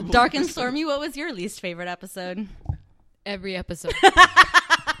horrible. Dark and Stormy, what was your least favorite episode? Every episode.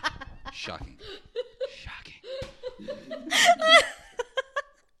 Shocking.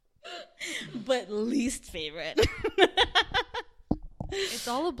 But least favorite. It's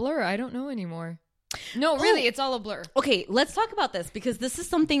all a blur. I don't know anymore. No, really, it's all a blur. Okay, let's talk about this because this is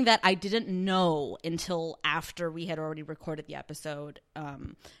something that I didn't know until after we had already recorded the episode,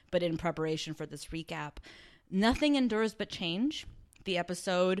 but in preparation for this recap. Nothing Endures But Change, the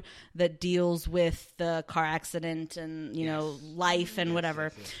episode that deals with the car accident and, you know, life and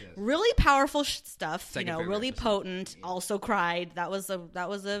whatever. Yes. Really powerful stuff, really episode. Potent, also cried. That was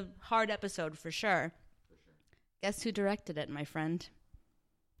a hard episode for sure. Guess who directed it, my friend?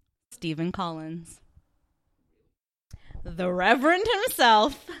 Stephen Collins. The Reverend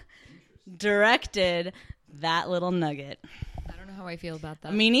himself directed that little nugget. I don't know how I feel about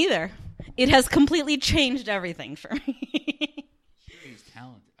that. Me neither. It has completely changed everything for me. He's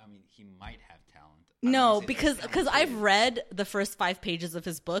talented. I mean, he might have talent. No, because I've read the first 5 pages of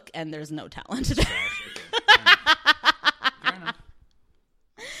his book and there's no talent there. Fair enough.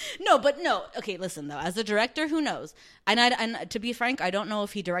 No. Okay, listen though. As a director, who knows? And to be frank, I don't know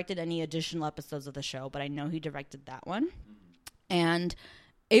if he directed any additional episodes of the show, but I know he directed that one. And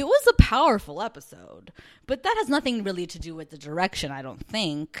it was a powerful episode, but that has nothing really to do with the direction. I don't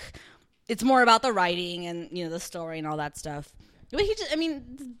think it's more about the writing and the story and all that stuff. But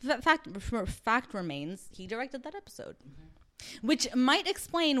the fact remains, he directed that episode, which might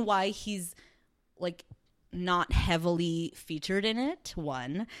explain why he's like not heavily featured in it,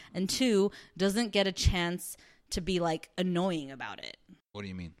 1, and 2, doesn't get a chance to be like annoying about it. What do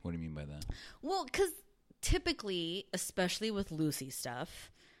you mean? What do you mean by that? Well, because typically, especially with Lucy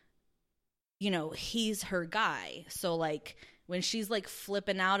stuff, he's her guy. So like when she's like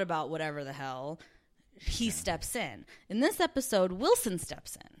flipping out about whatever the hell, he steps in. In this episode, Wilson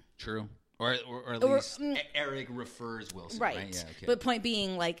steps in. True. Or at least Eric refers Wilson. Right. Yeah, okay. But point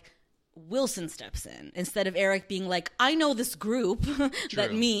being, like, Wilson steps in instead of Eric being like, I know this group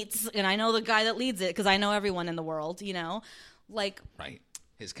that meets and I know the guy that leads it because I know everyone in the world, like. Right.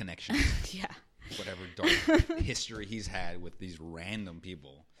 His connection. Yeah. Whatever dark history he's had with these random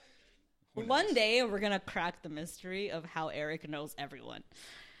people. One day we're going to crack the mystery of how Eric knows everyone.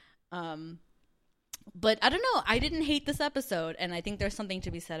 But I don't know. I didn't hate this episode, and I think there's something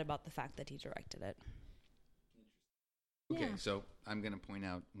to be said about the fact that he directed it. Okay, so I'm going to point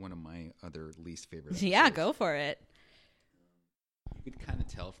out one of my other least favorite episodes. Yeah, go for it. You could kind of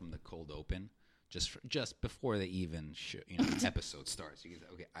tell from the cold open, just before the even episode starts. You can say,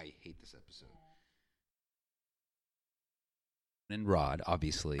 okay, I hate this episode. And Rod,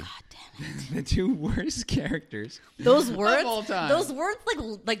 obviously. God damn it. The 2 worst characters those words, of all time. Those words,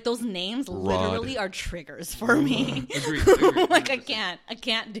 like those names literally are triggers for me. Agreed. Like, I can't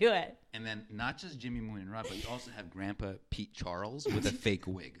do it. And then not just Jimmy Moon and Rod, but you also have Grandpa Pete Charles with a fake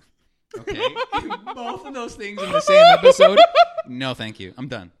wig. Okay? Both of those things in the same episode. No, thank you. I'm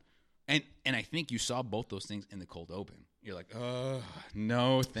done. And I think you saw both those things in the cold open. You're like,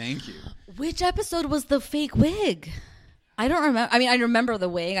 no, thank you. Which episode was the fake wig? I don't remember. I mean, I remember the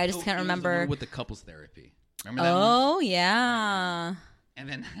wig. I just can't remember. The one with the couples therapy. Remember that one? Oh, yeah. And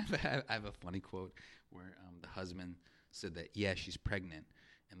then I have a funny quote where the husband said that, yeah, she's pregnant.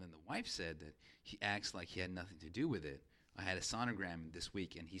 And then the wife said that he acts like he had nothing to do with it. I had a sonogram this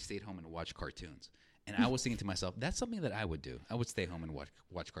week, and he stayed home and watched cartoons. And I was thinking to myself, that's something that I would do. I would stay home and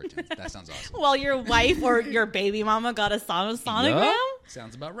watch cartoons. That sounds awesome. While your wife or your baby mama got a sonogram? Yep.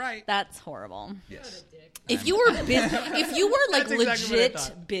 Sounds about right. That's horrible. Yes. If you were busy, if you were like exactly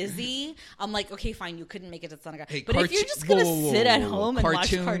legit busy, I'm like, okay, fine, you couldn't make it to sonogram. Hey, but if you're just gonna sit at home and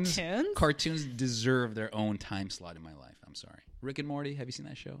watch cartoons, cartoons deserve their own time slot in my life. I'm sorry. Rick and Morty, have you seen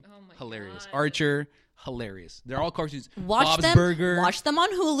that show? Oh my hilarious. God. Archer, hilarious. They're all cartoons. Watch them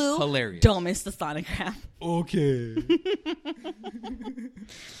on Hulu. Hilarious. Don't miss the sonogram. Okay.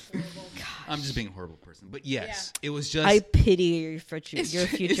 I'm just being a horrible person. But yes, it was just. I pity your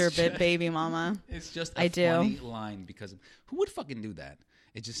future baby mama. It's just a funny line because who would fucking do that?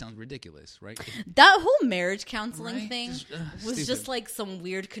 It just sounds ridiculous, right? That whole marriage counseling thing was stupid. just like some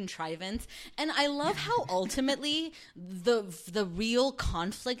weird contrivance. And I love how ultimately the real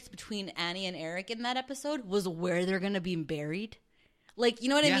conflict between Annie and Eric in that episode was where they're going to be buried. Like, you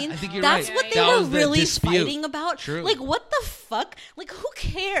know what I mean? I think you're That's right. what they That were was the really dispute. fighting about. True. Like, what the fuck? Like, who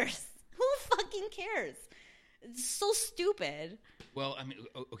cares? Who fucking cares? It's so stupid. Well, I mean,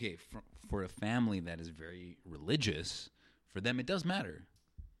 okay, for a family that is very religious, for them it does matter.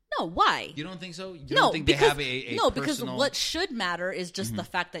 No, why? You don't think so? You No, don't think because, they have a no, personal... because what should matter is just the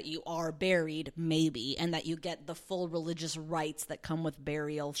fact that you are buried, maybe, and that you get the full religious rights that come with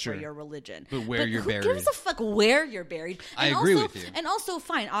burial Sure. for your religion. But where you're who buried. gives a fuck where you're buried? I And agree also, with you. And also,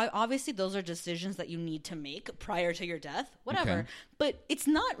 fine, obviously those are decisions that you need to make prior to your death, whatever. Okay. But it's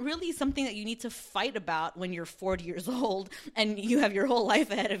not really something that you need to fight about when you're 40 years old and you have your whole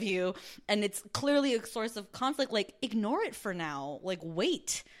life ahead of you, and it's clearly a source of conflict. Like, ignore it for now. Like,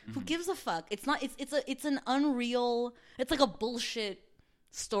 wait. Who gives a fuck? It's not. It's an unreal. It's like a bullshit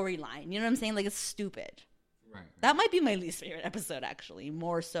storyline. You know what I'm saying? Like, it's stupid. Right. That might be my least favorite episode, actually,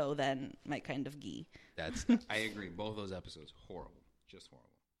 more so than my kind of ghee. I agree. Both those episodes, horrible. Just horrible.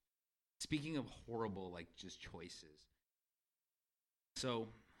 Speaking of horrible, like, just choices. So...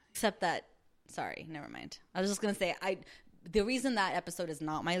 Except that, sorry, never mind. I was just gonna say, the reason that episode is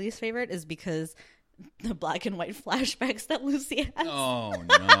not my least favorite is because the black and white flashbacks that Lucy has. Oh,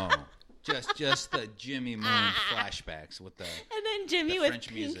 no. Just the Jimmy Moon flashbacks with the... And then Jimmy the with French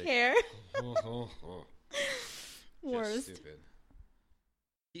pink music. hair. Just Worst. stupid.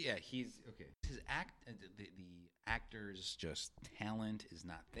 Yeah, he's... Okay. His the actor's just talent is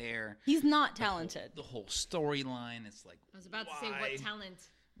not there. He's not talented. The whole storyline, it's like, I was about to say, why? what talent?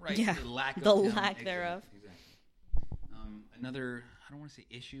 Right. Yeah, The lack of the talent. lack thereof. Exactly. Another, I don't want to say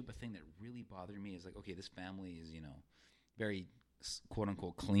issue, but thing that really bothered me is like, okay, this family is, very quote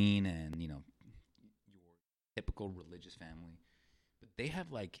unquote clean and, your typical religious family. But they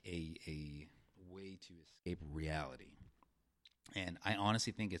have like a way to escape reality. And I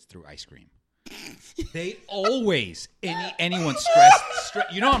honestly think it's through ice cream. They always, anyone stressed,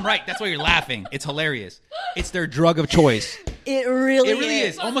 I'm right. That's why you're laughing. It's hilarious. It's their drug of choice. It really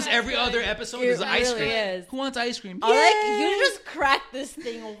is. Almost every other episode is ice really cream. is. Who wants ice cream? All right, you just cracked this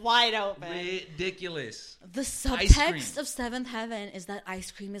thing wide open. Ridiculous. The Ice subtext cream. of Seventh Heaven is that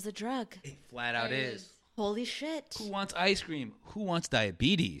ice cream is a drug. It flat out is. Holy shit. Who wants ice cream? Who wants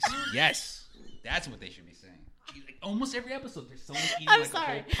diabetes? Yes. That's what they should be saying. Jeez, like, almost every episode, there's someone eating I'm like a sorry.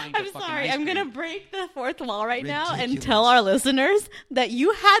 whole pint I'm of fucking sorry. ice I'm going to cream. break the fourth wall right now and Ridiculous. tell our listeners that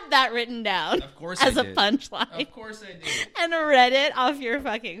you had that written down Of course as I a did. punchline. Of course I did. And read it off your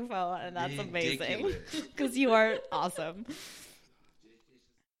fucking phone, and that's amazing. Ridiculous. Because you are awesome.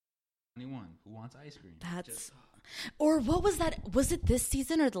 21. Who wants ice cream? That's... Or what was that? Was it this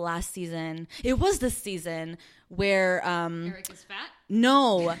season or the last season? It was this season where... Eric is fat?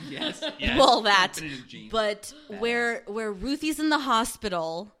 No. Yes. Well, that. Put it in his jeans. But where Ruthie's in the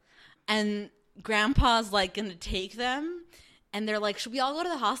hospital and Grandpa's like going to take them, and they're like, should we all go to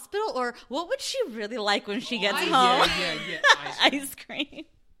the hospital? Or what would she really like when she gets home? Yeah. Ice cream.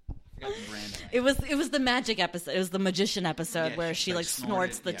 I forgot the brand. It was the magic episode. It was the magician episode Yeah, where she, she like, like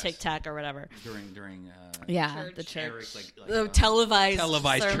snorts the snorted, Tic yes. Tac or whatever. During Yeah, Church. the church. Eric's, like, The televised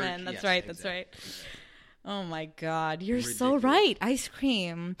televised church. sermon. That's Yes, right. That's exactly. right. Oh my God, you're so Ridiculous. right. Ice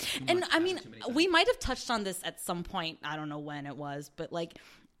cream. And much I time, mean, too many we times. might have touched on this at some point. I don't know when it was, but like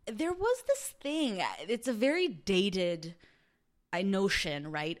there was this thing. It's a very dated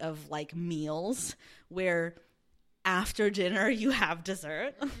notion, right, of like meals where after dinner you have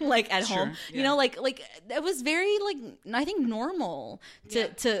dessert like at Sure, home. yeah. You know, like it was very like I think normal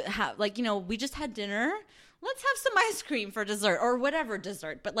to have like, we just had dinner. Let's have some ice cream for dessert or whatever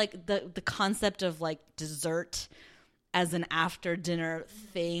dessert. But like the concept of like dessert as an after dinner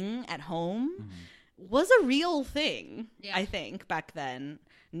thing at home was a real thing, I think, back then.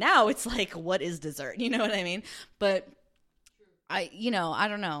 Now it's like, what is dessert? You know what I mean? But I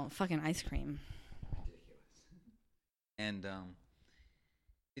don't know. Fucking ice cream. And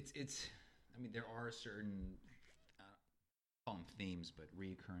it's. I mean, there are certain call them themes, but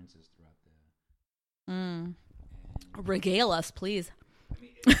reoccurrences throughout the. And, Regale us, please. I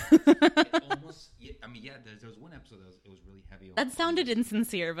mean, it almost. Yeah, I mean, yeah. There was one episode that was really heavy. That sounded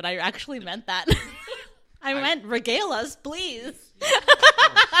insincere, but I actually meant that. I meant regale us, please.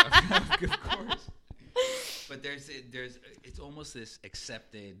 Of course. But it's almost this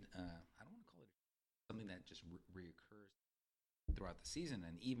accepted. I don't want to call it something that just reoccurs throughout the season,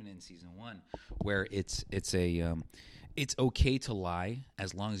 and even in season 1, where it's okay to lie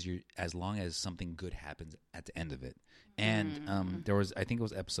as long as something good happens at the end of it. And there was, I think it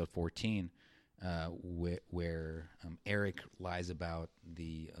was episode 14, where Eric lies about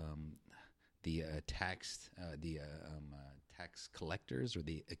the tax tax collectors or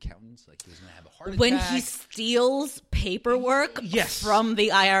the accountants. Like he was going to have a heart attack. When he steals paperwork from the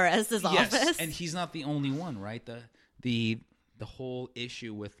IRS's office. And he's not the only one, right? The whole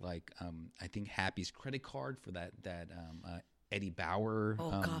issue with like I think Happy's credit card for that Eddie Bauer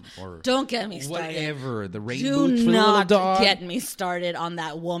God. or don't get me started. Whatever the rain Do boots for the little not dog. get me started on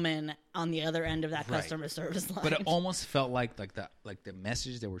that woman on the other end of that customer service line. But it almost felt like the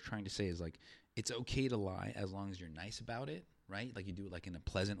message they were trying to say is like it's okay to lie as long as you're nice about it, right? Like you do it like in a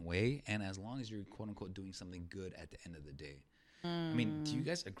pleasant way, and as long as you're quote unquote doing something good at the end of the day. I mean, do you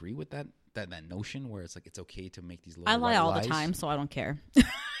guys agree with that notion where it's like it's okay to make these little I lie all lies? the time, so I don't care.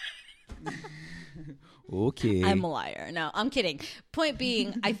 Okay. I'm a liar. No, I'm kidding. Point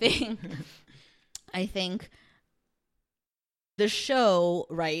being, I think the show,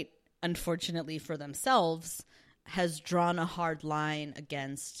 right, unfortunately for themselves, has drawn a hard line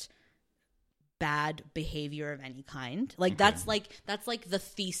against bad behavior of any kind. Like that's like the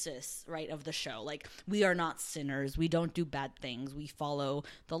thesis, right, of the show. Like we are not sinners. We don't do bad things. We follow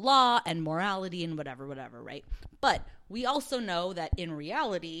the law and morality and whatever, right? But we also know that in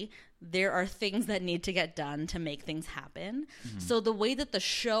reality, there are things that need to get done to make things happen. So the way that the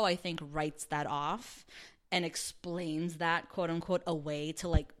show, I think, writes that off and explains that, quote unquote, away to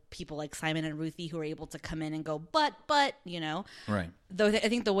like people like Simon and Ruthie who are able to come in and go, but, you know. Right. Though I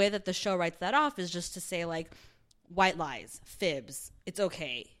think the way that the show writes that off is just to say like white lies, fibs. It's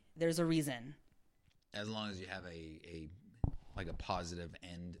okay. There's a reason. As long as you have a positive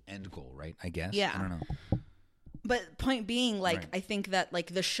end goal, right? I guess. Yeah. I don't know. But point being, like, Right. I think that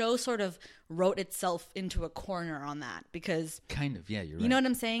like the show sort of wrote itself into a corner on that because Kind of, yeah, you're right. you know what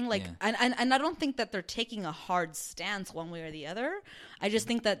I'm saying? Like, Yeah. and I don't think that they're taking a hard stance one way or the other. I just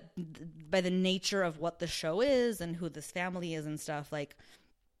think that by the nature of what the show is and who this family is and stuff, like,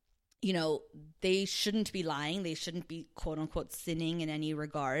 you know, they shouldn't be lying. They shouldn't be, quote unquote, sinning in any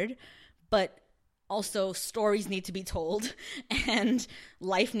regard. But also, stories need to be told and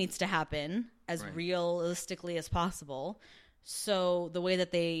life needs to happen as realistically as possible. So the way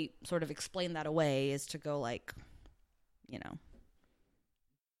that they sort of explain that away is to go like, you know,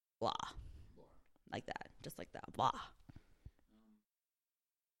 blah. Like that. Just like that. Blah.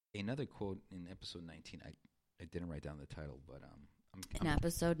 Another quote in episode 19. I didn't write down the title, but In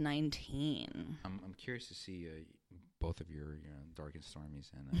episode 19. I'm curious to see both of your Dark and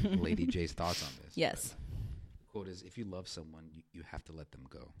Stormies and Lady J's thoughts on this. Yes. The quote is, if you love someone, you have to let them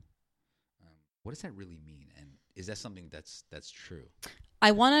go. What does that really mean? And is that something that's true?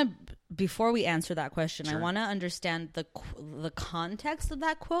 I want to, before we answer that question, Sure. I want to understand the context of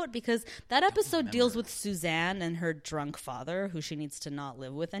that quote because that episode deals with Suzanne and her drunk father, who she needs to not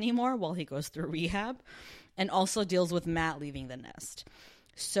live with anymore while he goes through rehab, and also deals with Matt leaving the nest.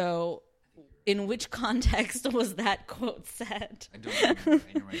 So, in which context was that quote said? I don't remember. I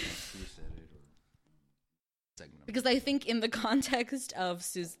didn't write down who said it or segment. Because I think in the context of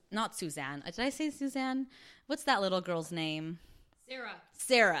not Suzanne. Did I say Suzanne? What's that little girl's name?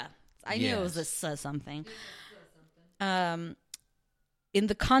 Sarah. I knew it was a something. In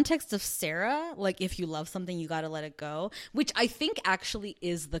the context of Sarah, like if you love something, you got to let it go, which I think actually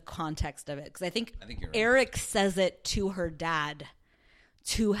is the context of it. Because I think you're right. Eric says it to her dad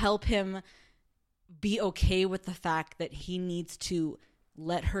to help him be okay with the fact that he needs to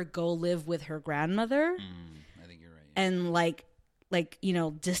let her go live with her grandmother. I think you're right. And like, you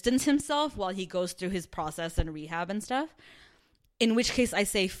know, distance himself while he goes through his process and rehab and stuff. In which case I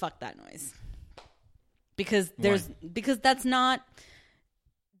say, fuck that noise. Because that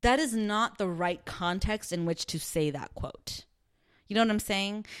is not the right context in which to say that quote. You know what I'm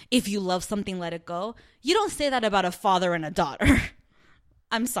saying? If you love something, let it go. You don't say that about a father and a daughter.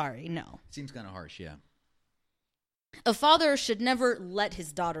 I'm sorry, no. Seems kind of harsh, yeah. A father should never let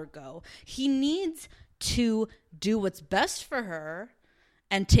his daughter go. He needs to do what's best for her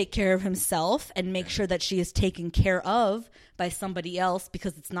and take care of himself and make sure that she is taken care of by somebody else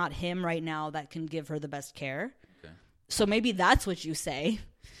because it's not him right now that can give her the best care. Okay. So maybe that's what you say.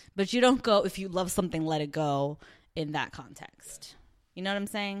 But you don't go, if you love something, let it go in that context. You know what I'm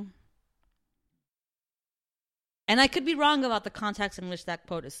saying? And I could be wrong about the context in which that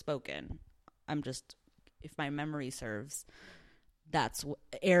quote is spoken. I'm just, if my memory serves, that's what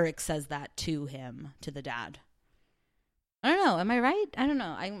Eric says that to him, to the dad. I don't know. Am I right? I don't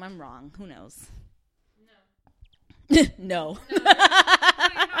know. I'm wrong. Who knows? No. No.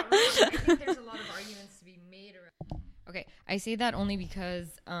 I think there's a lot of arguments to be made around. Okay, I say that only because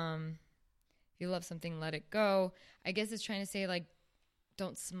if you love something, let it go. I guess it's trying to say, like,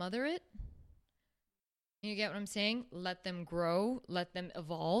 don't smother it. You get what I'm saying? Let them grow. Let them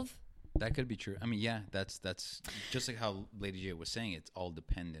evolve. That could be true. I mean, yeah, that's just like how Lady J was saying. It's all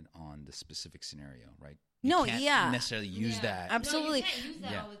dependent on the specific scenario, right? You can't necessarily use that. Absolutely. No, you can't use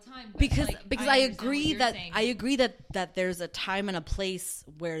that all the time. But Because I agree that there's a time and a place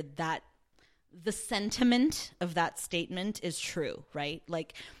where that the sentiment of that statement is true, right?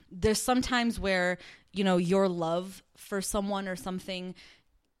 Like there's some times where, you know, your love for someone or something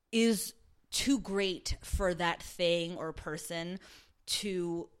is too great for that thing or person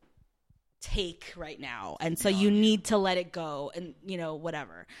to take right now, and so you need to let it go, and you know,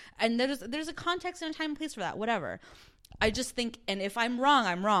 whatever. And there's a context and a time and place for that, whatever. I just think, and if I'm wrong,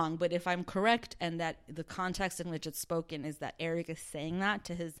 I'm wrong, but if I'm correct and that the context in which it's spoken is that Eric is saying that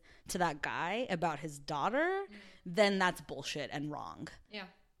to that guy about his daughter, then that's bullshit and wrong. Yeah.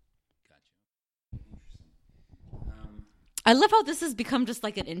 Gotcha. Interesting. I love how this has become just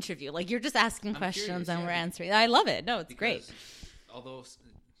like an interview. Like you're just asking I'm questions curious, and yeah. we're answering. I love it. No, it's great. Although,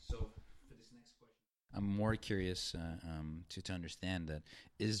 so for this next question, I'm more curious to understand that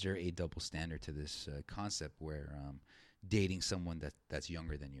is there a double standard to this concept where dating someone that's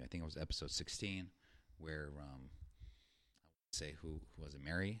younger than you? I think it was episode 16 where I would say who was it,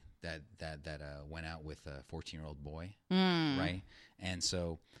 Mary that went out with a 14-year-old boy, right? And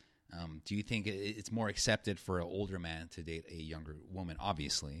so. Do you think it's more accepted for an older man to date a younger woman,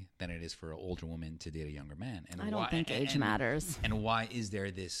 obviously, than it is for an older woman to date a younger man? And I don't think age matters. And why is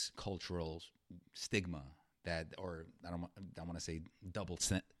there this cultural stigma that, or I want to say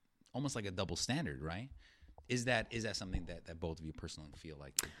almost like a double standard, right? Is that something that both of you personally feel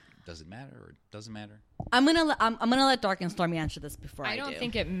like does it matter or doesn't matter? I'm gonna let Dark and Stormy answer this before I do. I don't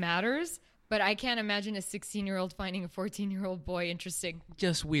think it matters. But I can't imagine a 16-year-old finding a 14-year-old boy interesting.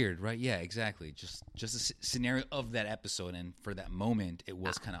 Just weird, right? Yeah, exactly. Just a scenario of that episode, and for that moment, it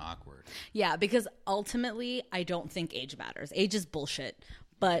was kind of awkward. Yeah, because ultimately, I don't think age matters. Age is bullshit.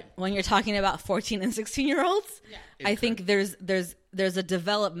 But when you're talking about 14 and 16-year-olds, I think there's a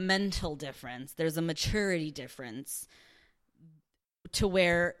developmental difference. There's a maturity difference to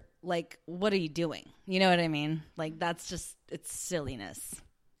where, like, what are you doing? You know what I mean? Like, it's silliness.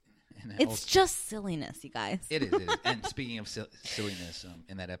 It's just silliness, you guys. It is. And speaking of silliness,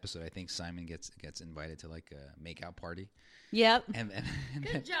 in that episode, I think Simon gets invited to like a makeout party. Yep. And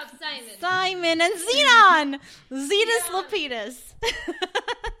Good job, Simon. Simon and Xenon. Zetus Lapidus.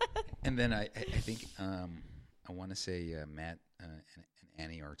 And then I think I want to say Matt and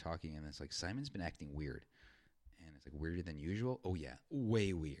Annie are talking, and it's like Simon's been acting weird, and it's like weirder than usual. Oh yeah,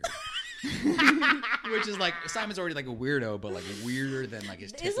 way weird. Which is like Simon's already like a weirdo, but like weirder than like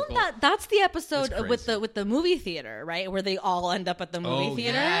his typical. That's the episode with the movie theater, right? Where they all end up at the movie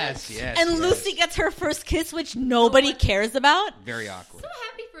theater. Yes. And Lucy gets her first kiss, which nobody cares about. Very awkward. So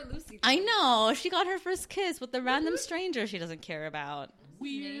happy for Lucy. I know. She got her first kiss with the random stranger she doesn't care about.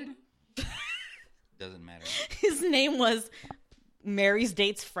 Weird. Doesn't matter. His name was Mary's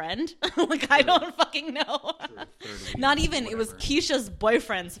date's friend. Like, I don't fucking know. Not even. It was Keisha's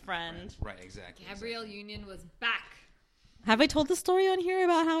boyfriend's friend. Right, exactly. Gabrielle Union was back. Have I told the story on here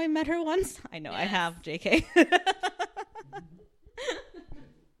about how I met her once? I know I have, JK.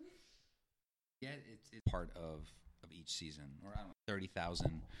 Yeah, it's part of each season, or I don't know,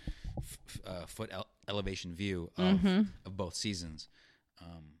 30,000 foot elevation view of both seasons.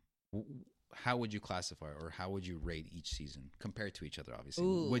 How would you classify, or how would you rate each season compared to each other, obviously?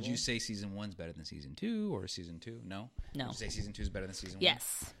 Ooh. Would you say season 1's better than season 2, or season 2? No? No. Would you say season 2 is better than season 1?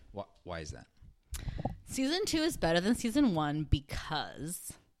 Yes. Why is that? Season 2 is better than season 1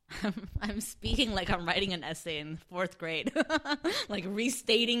 because I'm speaking like I'm writing an essay in 4th grade. Like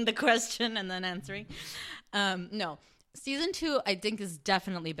restating the question and then answering. No. Season 2, I think, is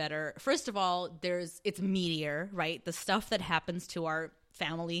definitely better. First of all, it's meatier, right? The stuff that happens to our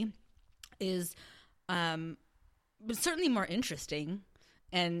family is certainly more interesting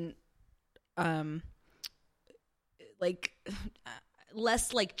and like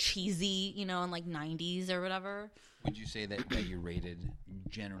less like cheesy, you know, in like 90s or whatever. Would you say that you rated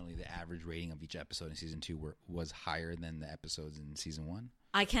generally the average rating of each episode in season 2 was higher than the episodes in season 1?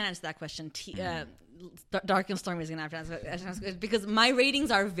 I can't answer that question. Dark and Stormy is going to have to answer because my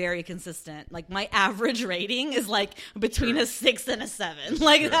ratings are very consistent. Like my average rating is like between a 6 and a 7.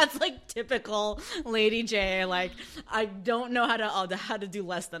 Like that's like typical Lady J. Like I don't know how to do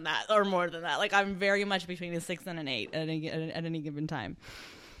less than that or more than that. Like I'm very much between a 6 and an 8 at any given time.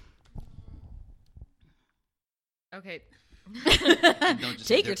 Okay.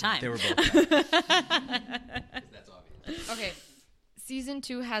 Take your time. They were both. That's obvious. Okay. Season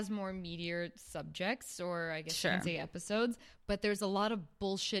 2 has more meatier subjects, or I guess you can say episodes, but there's a lot of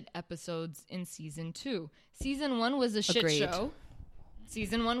bullshit episodes in season 2. Season 1 was a shit show.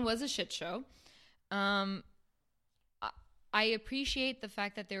 Season 1 was a shit show. I appreciate the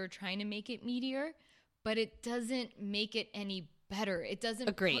fact that they were trying to make it meatier, but it doesn't make it any better. It doesn't.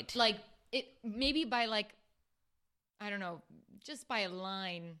 Agreed. Like it maybe by like, I don't know, just by a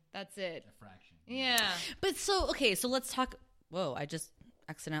line. That's it. A fraction. Yeah. But so let's talk. Whoa, I just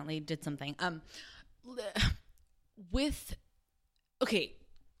accidentally did something.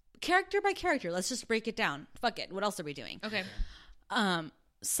 Character by character, let's just break it down. Fuck it. What else are we doing? Okay.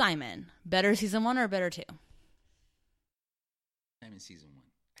 Simon, better season 1 or better 2? I'm in season 1.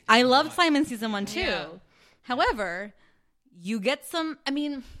 I loved Simon season 1 too. Yeah. However, you get some. I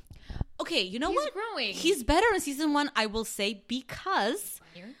mean, okay, you know He's what? growing. He's better in season 1, I will say, because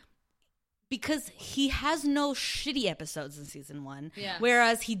he has no shitty episodes in season 1. Yeah.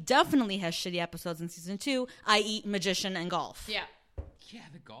 Whereas he definitely has shitty episodes in season 2, i.e., Magician and Golf. Yeah. Yeah,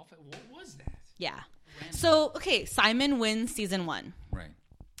 the golf. What was that? Yeah. So, okay, Simon wins season 1. Right.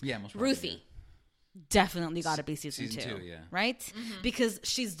 Yeah, most probably, Ruthie. Definitely got to be season 2. Season 2, yeah. Right? Mm-hmm. Because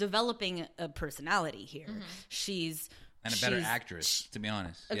she's developing a personality here. Mm-hmm. She's a better actress, to be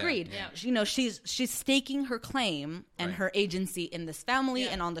honest. Agreed. Yeah. You know, she's staking her claim and her agency in this family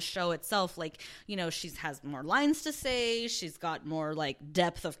and on the show itself. Like, you know, she has more lines to say. She's got more like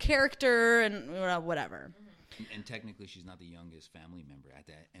depth of character and whatever. And technically, she's not the youngest family member at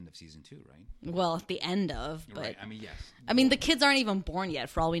the end of season 2, right? Well, at the end of, but right. I mean, yes. I mean, the kids aren't even born yet.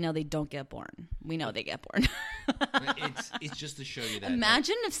 For all we know, they don't get born. We know they get born. it's just to show you that.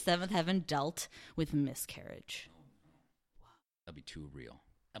 Imagine if Seventh Heaven dealt with miscarriage. That'd be too real.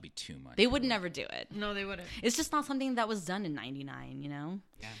 That'd be too much. They would never do it. No, they wouldn't. It's just not something that was done in '99. You know.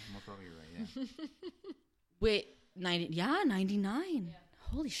 Yeah, most probably you're right. Yeah. Wait, 99. Yeah.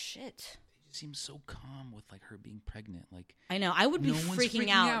 Holy shit. Seems so calm with like her being pregnant. Like I know, I would be freaking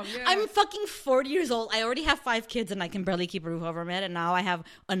out. Yeah. I'm fucking 40 years old. I already have 5 kids and I can barely keep a roof over my head, and now I have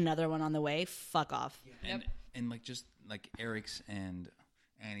another one on the way. Fuck off. Yeah. And like just like Eric's and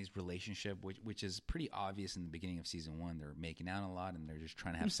Annie's relationship, which is pretty obvious in the beginning of season 1. They're making out a lot and they're just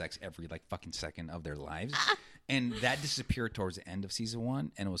trying to have sex every like fucking second of their lives. And that disappeared towards the end of season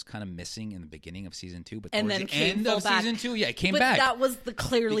 1, and it was kind of missing in the beginning of season 2. But towards the end of season 2, it came back. That was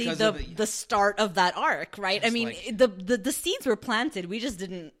clearly the start of that arc, right? I mean, like, the seeds were planted. We just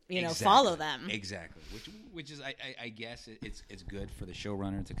didn't, follow them. Exactly. Which is, I guess it's good for the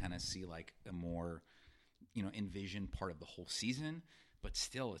showrunner to kind of see like a more, envisioned part of the whole season. But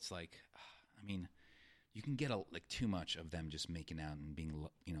still, it's like, I mean, you can get too much of them just making out and being,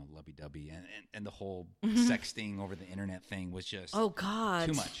 lovey-dovey, and the whole sexting over the internet thing was just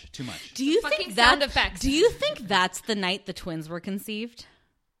too much. Do you think sound effects? Do you think that's the night the twins were conceived?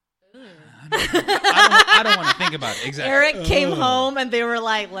 I don't want to think about it. Exactly. Eric came home and they were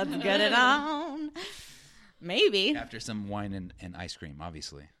like, "Let's get it on." Maybe after some wine and ice cream,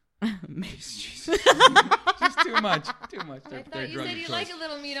 obviously. Maybe. Just too much. I thought you said you like a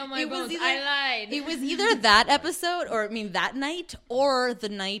little meat on my bones. I lied. It was either that episode, that night, or the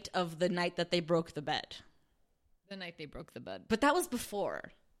night that they broke the bed. The night they broke the bed. But that was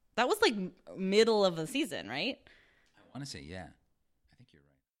before. That was like middle of the season, right? I want to say yeah. I think you're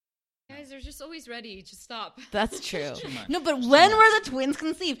right. Guys, they're just always ready. Just stop. That's true. No, but when were the twins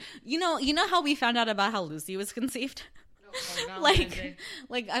conceived? You know how we found out about how Lucy was conceived?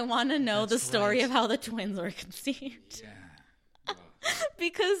 Like I want to know the story of how the twins were conceived. Yeah.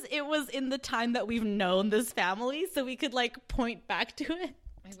 Because it was in the time that we've known this family, so we could like point back to it.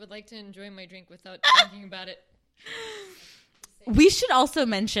 I would like to enjoy my drink without thinking about it. We should also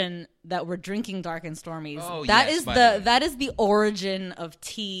mention that we're drinking Dark and Stormies. Oh, that yes, is that is the origin of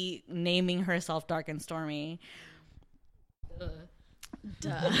T naming herself Dark and Stormy.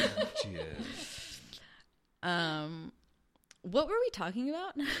 Duh. What were we talking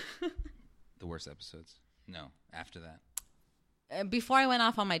about? The worst episodes. No, after that. Before I went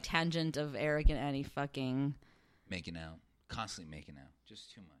off on my tangent of Eric and Annie fucking making out, constantly making out,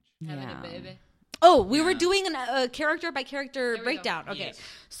 just too much. Having a baby. Oh, we were doing a character by character breakdown. Okay, yes.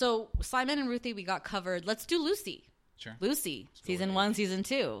 So Simon and Ruthie we got covered. Let's do Lucy. Sure. Lucy, season 1, season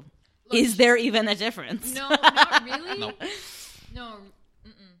 2. Look, is there even a difference? No, not really. Nope. No.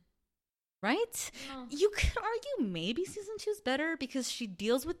 Right? No. You could argue maybe season 2 is better because she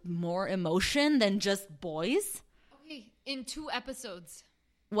deals with more emotion than just boys. Okay, in 2 episodes.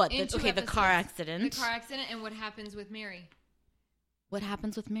 What? The car accident. The car accident and what happens with Mary. What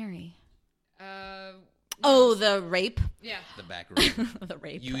happens with Mary? The rape. Yeah. The back rub. The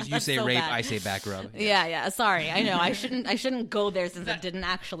rape. You say so rape, bad. I say back rub. Yeah. Sorry, I know. I shouldn't go there since it didn't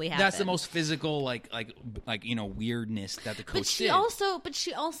actually happen. That's the most physical, like weirdness that the coach did. But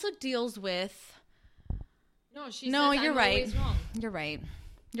she also deals with No, she No, says you're I'm right. always wrong. You're right.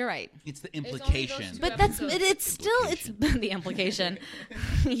 You're right. It's the only those implication. two But that's episodes. it's still it's the implication.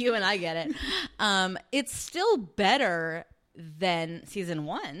 You and I get it. It's still better than season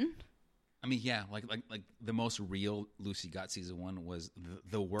 1. I mean, yeah, like the most real Lucy got season 1 was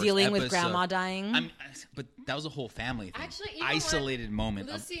the worst Dealing episode. with grandma dying. But that was a whole family thing. Actually, you know what? Isolated moment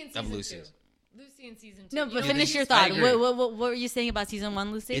Lucy in of season Lucy's. 2. Lucy in season 2. No, You but know, finish she's your I thought. agree. What were you saying about season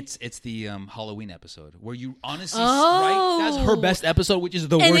 1, Lucy? It's the Halloween episode where you honestly Oh. right. That's her best episode, which is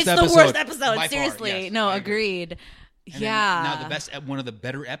the and worst it's episode. the worst episode. by far, Seriously, yes, no, I agree. agreed. And then Yeah. now the best, one of the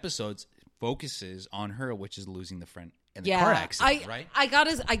better episodes focuses on her, which is losing the friend in the Yeah, car accident. Right? I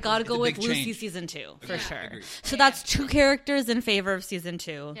gotta It's go a with big Lucy change. season 2 for Agreed, sure. agreed. So that's 2 characters in favor of season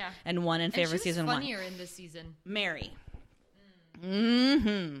 2, Yeah. and 1 in and favor she of was season 1. funnier in this season. Mary.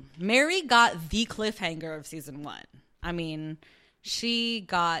 Mary got the cliffhanger of season 1. I mean, she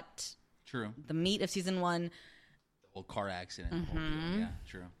got True. the meat of season 1. The whole car accident. the whole deal. Yeah.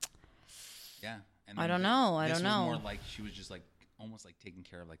 True. Yeah. And I then don't know. this was know. more like she was just like almost like taking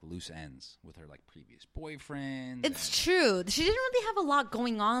care of like loose ends with her like previous boyfriend. It's true. She didn't really have a lot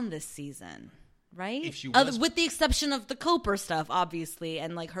going on this season, right? If she was- with the exception of the Coper stuff, obviously,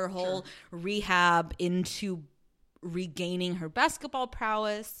 and like her whole rehab into regaining her basketball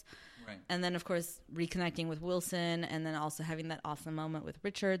prowess. Right. And then, of course, reconnecting with Wilson, and then also having that awesome moment with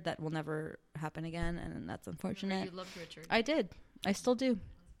Richard that will never happen again, and that's unfortunate. You loved Richard. I did. I still do.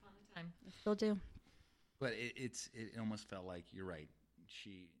 Fun time. I still do. But it almost felt like you're right.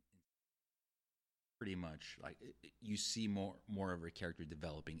 She pretty much like you see more of her character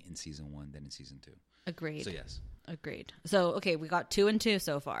developing in season 1 than in season 2. Agreed. So yes. Agreed. So, okay, we got 2 and 2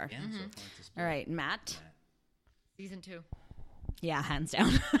 so far. Yeah. So far it's a split. All right, Matt. Season 2. Yeah, hands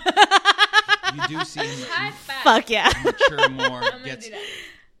down. You do see him Fuck yeah. mature more, I'm gonna gets do that.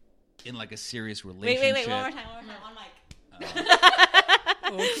 in like a serious Wait, relationship. one more time. On mic.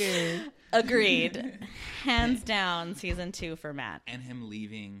 Okay. Agreed. Hands down, season 2 for Matt. And him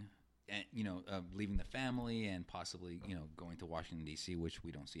leaving, leaving the family and possibly, going to Washington D.C., which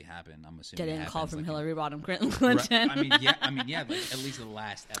we don't see happen. I'm assuming Getting a call happens, from like, Hillary Rodham Right. Clinton. I mean, yeah, like at least the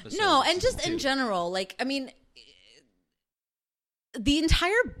last episode. No, of and just season in 2. general, like, I mean, the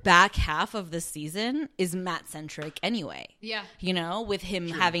entire back half of the season is Matt centric anyway. Yeah. With him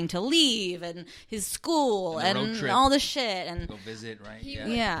having to leave and his school And the road and trip. all the shit and Go visit, right? He,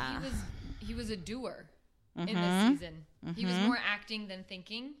 Yeah. He was a doer in this season. He was more acting than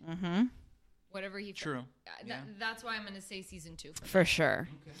thinking. Whatever he True. That's why I'm going to say season 2. for sure.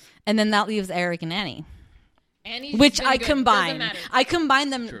 And then that leaves Eric and Annie. Annie's Which been I good. combine. Doesn't matter. I combine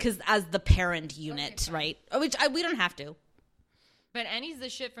them True. because as the parent unit, fine. right? Which we don't have to. But Annie's the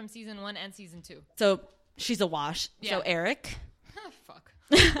shit from season 1 and season 2. So she's a wash. Yeah. So Eric, Fuck.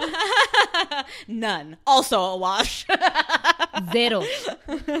 none. Also a wash. Zero.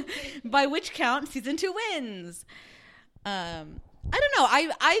 By which count, season 2 wins. I don't know.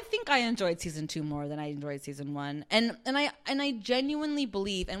 I think I enjoyed season 2 more than I enjoyed season 1, and I genuinely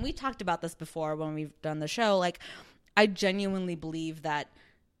believe, and we talked about this before when we've done the show. Like, I genuinely believe that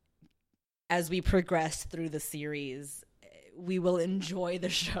as we progress through the series, we will enjoy the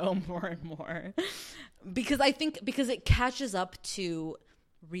show more and more, because it catches up to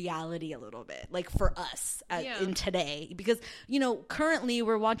reality a little bit, like for us in today, because currently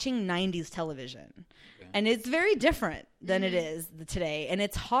we're watching 90s television. And it's very different than it is today. And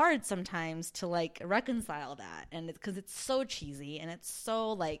it's hard sometimes to, like, reconcile that. And it's because it's so cheesy and it's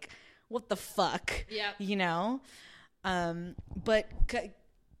so, like, what the fuck? Yeah. But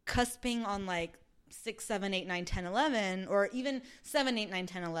cusping on, like, 6, 7, 8, 9, 10, 11, or even 7, 8, 9,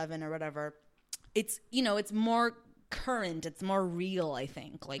 10, 11 or whatever, it's, it's more current. It's more real, I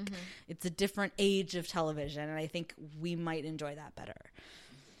think. Like, it's a different age of television. And I think we might enjoy that better.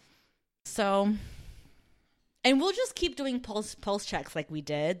 So... And we'll just keep doing pulse checks like we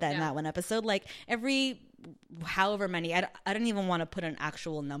did in that one episode. Like every however many, I don't even want to put an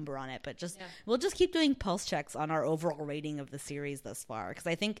actual number on it, but we'll just keep doing pulse checks on our overall rating of the series thus far, because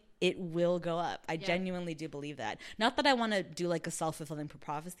I think it will go up. I genuinely do believe that. Not that I want to do like a self-fulfilling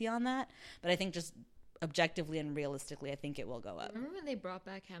prophecy on that, but I think just objectively and realistically, I think it will go up. Remember when they brought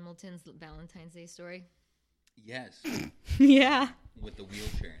back Hamilton's Valentine's Day story? Yes. Yeah. With the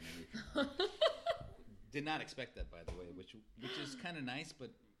wheelchair and everything. Did not expect that, by the way, which is kind of nice, but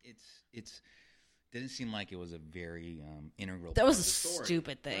it's didn't seem like it was a very integral. That was part a of the story.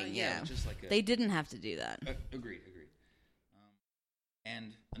 stupid thing. Right? Yeah. Just like They didn't have to do that. Agreed.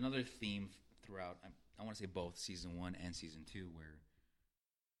 And another theme throughout, I want to say both season 1 and season 2, where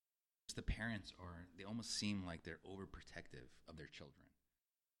the parents they almost seem like they're overprotective of their children.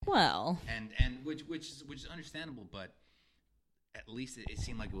 Well, and which is understandable, but at least it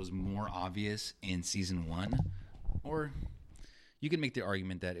seemed like it was more obvious in season 1. Or you can make the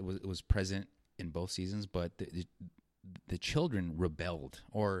argument that it was present in both seasons, but the children rebelled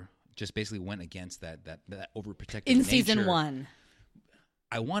or just basically went against that overprotective in nature. season 1.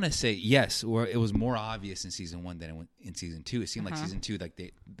 I want to say yes, or it was more obvious in season 1 than in season 2. It seemed like season 2, like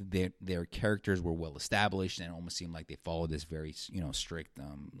their characters were well established, and it almost seemed like they followed this very strict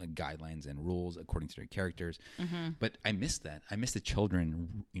like guidelines and rules according to their characters. But I missed that. I missed the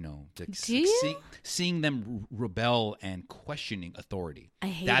children. Seeing them rebel and questioning authority. I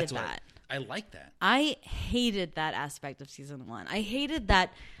hated that. I like that. I hated that aspect of season 1. I hated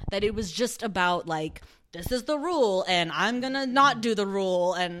that it was just about like, this is the rule and I'm going to not do the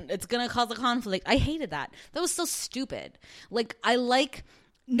rule and it's going to cause a conflict. I hated that. That was so stupid. Like, I like,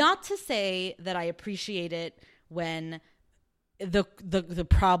 not to say that I appreciate it when the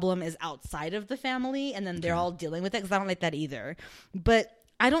problem is outside of the family and then they're all dealing with it, because I don't like that either. But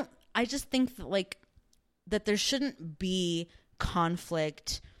I just think that like, that there shouldn't be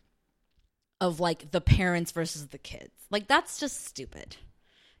conflict of like the parents versus the kids. Like, that's just stupid.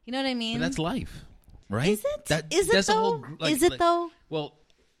 You know what I mean? But that's life. Right? Is it? Is it though? Is it though? Well,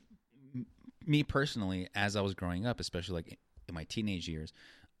 me personally, as I was growing up, especially like in my teenage years,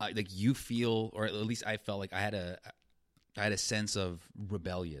 like you feel, or at least I felt like I had a sense of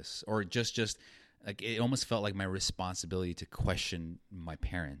rebellious, or just like it almost felt like my responsibility to question my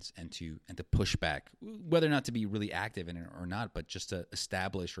parents and to push back, whether or not to be really active in it or not, but just to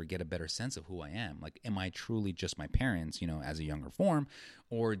establish or get a better sense of who I am. Like, am I truly just my parents, as a younger form,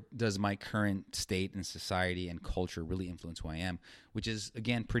 or does my current state in society and culture really influence who I am? Which is,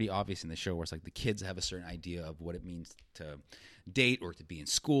 again, pretty obvious in the show, where it's like the kids have a certain idea of what it means to date or to be in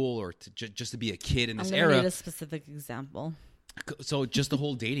school or to just to be a kid in this era. I'm going to need a specific example. So just the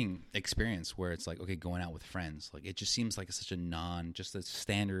whole dating experience, where it's like, okay, going out with friends, like it just seems like it's such just a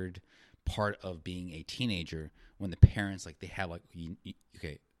standard part of being a teenager, when the parents, like, they have like,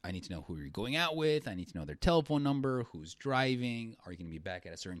 okay, I need to know who you're going out with. I need to know their telephone number, who's driving. Are you going to be back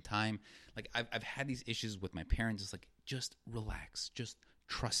at a certain time? Like, I've had these issues with my parents. It's like, just relax, just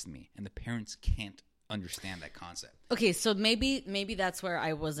trust me. And the parents can't understand that concept. Okay, so maybe that's where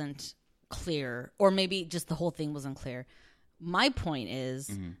I wasn't clear, or maybe just the whole thing wasn't clear. My point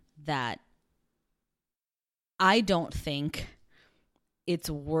is that I don't think it's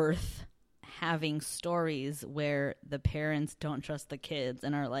worth having stories where the parents don't trust the kids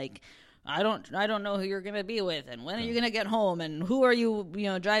and are like, I don't know who you're going to be with, and when are you going to get home, and who are you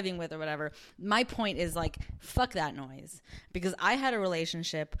driving with, or whatever. My point is, like, fuck that noise, because I had a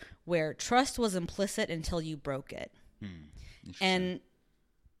relationship where trust was implicit until you broke it. And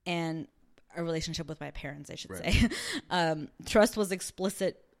a relationship with my parents, I should say. Trust was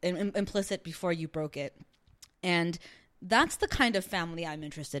implicit before you broke it. And that's the kind of family I'm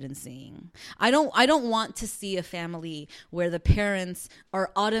interested in seeing. I don't want to see a family where the parents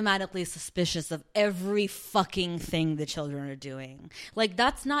are automatically suspicious of every fucking thing the children are doing. Like,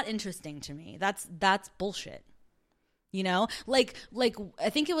 that's not interesting to me. That's bullshit. Like I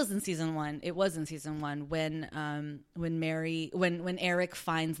think it was in season 1. It was in season 1 when Eric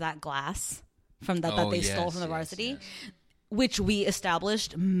finds that glass that they stole from the varsity. Yes. Which we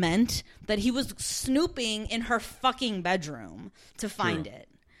established meant that he was snooping in her fucking bedroom to find it.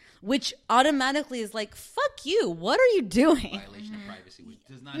 Which automatically is like, fuck you. What are you doing? Violation of privacy. Which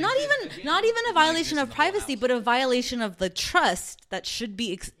does not even a violation of privacy, but a violation of the trust that should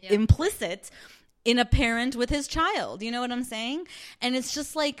be implicit in a parent with his child. You know what I'm saying? And it's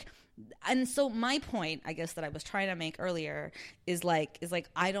just like, and so my point, I guess, that I was trying to make earlier is like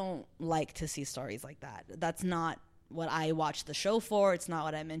I don't like to see stories like that. That's not what I watch the show for. It's not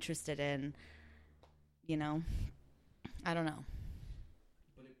what I'm interested in. I don't know.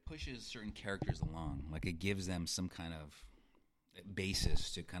 But it pushes certain characters along. Like, it gives them some kind of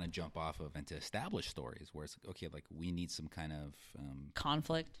basis to kind of jump off of and to establish stories where it's like, okay, like, we need some kind of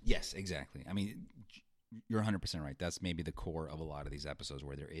conflict. Yes, exactly. I mean, you're 100% right. That's maybe the core of a lot of these episodes,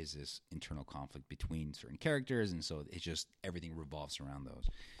 where there is this internal conflict between certain characters, and so it's just everything revolves around those.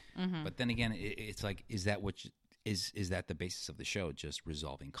 But then again, it's like, is that what is that the basis of the show? Just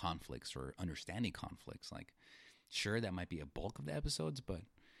resolving conflicts or understanding conflicts? Like, sure, that might be a bulk of the episodes, but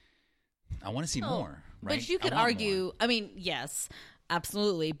I want to see more, right? But you could argue, more. I mean, yes,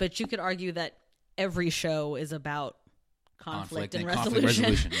 absolutely. But you could argue that every show is about conflict and resolution. Yeah,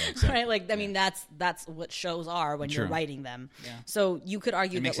 exactly. Right? Like, I mean, that's what shows are when you're writing them. Yeah. So you could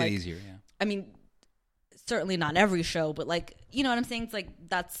argue it makes that, it like, easier, yeah. I mean, certainly not every show, but, like, you know what I'm saying? It's like,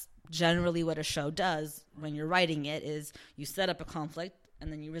 that's generally what a show does when you're writing it, is you set up a conflict,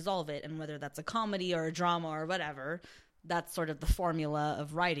 and then you resolve it. And whether that's a comedy or a drama or whatever, that's sort of the formula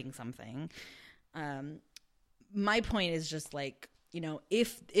of writing something. My point is just like,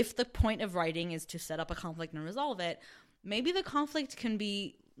 if the point of writing is to set up a conflict and resolve it, maybe the conflict can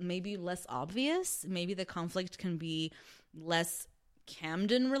be maybe less obvious. Maybe the conflict can be less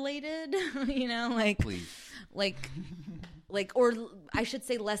Camden related, Please. or I should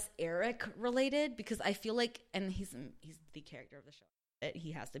say less Eric related, because I feel like, and he's the character of the show.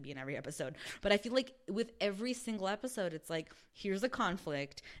 He has to be in every episode. But I feel like with every single episode, it's like, here's a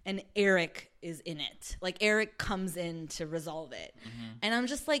conflict and Eric is in it. Like, Eric comes in to resolve it. Mm-hmm. And I'm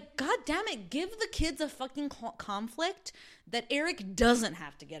just like, God damn it, give the kids a fucking conflict that Eric doesn't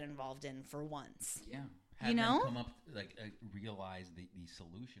have to get involved in for once. Yeah. Have them come up, realize the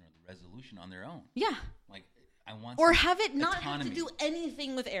solution or the resolution on their own. Yeah. Like, I want or have it not autonomy. have to do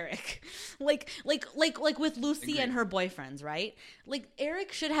anything with Eric, like with Lucy and her boyfriends, right? Like,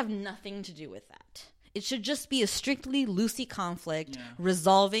 Eric should have nothing to do with that. It should just be a strictly Lucy conflict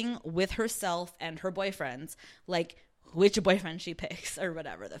resolving with herself and her boyfriends, like which boyfriend she picks or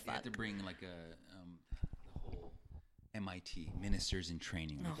whatever the fuck. You have to bring like the whole MIT ministers in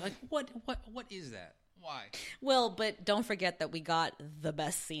training. Like what is that? Why? Well, but don't forget that we got the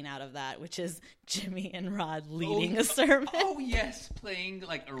best scene out of that, which is Jimmy and Rod leading a sermon. Oh, yes. Playing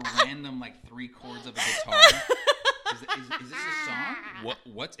like a random 3 chords of a guitar. Is this a song?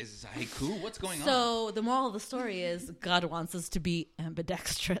 What is this a haiku? What's going on? So the moral of the story is God wants us to be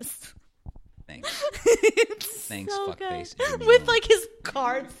ambidextrous. Thanks. Thanks, so fuckface. With his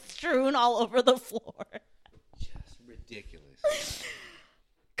cards strewn all over the floor. Just ridiculous.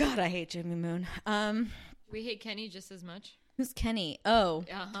 God, I hate Jimmy Moon. We hate Kenny just as much. Who's Kenny? Oh.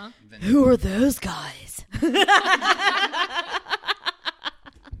 Uh-huh. Who are those guys? Never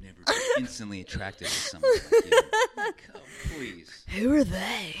been instantly attracted to someone like you. Oh, please. Who are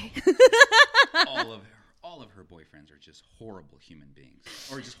they? All of her boyfriends are just horrible human beings.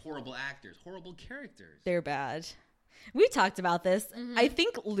 Or just horrible actors, horrible characters. They're bad. We talked about this. Mm-hmm. I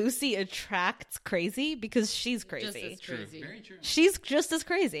think Lucy attracts crazy because she's crazy. Just as crazy. True. Very true. She's just as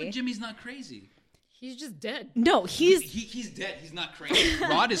crazy. But Jimmy's not crazy. He's just dead. No, he's dead. He's not crazy.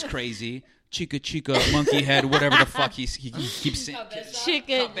 Rod is crazy. Chica, monkey head, whatever the fuck he keeps saying.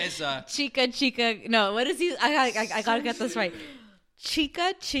 Chica. No, what is he? I gotta get this right.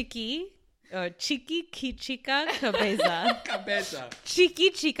 Chiqui, chica, cabeza. Cabeza.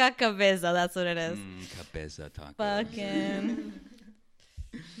 Chica, cabeza. That's what it is. Cabeza taco. Fucking.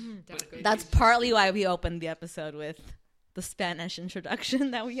 That's partly why we opened the episode with the Spanish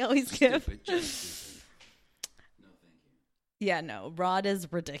introduction that we always give. Stupid, just stupid. No, thank you. Yeah, no. Rod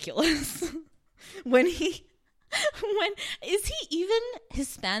is ridiculous. When is he even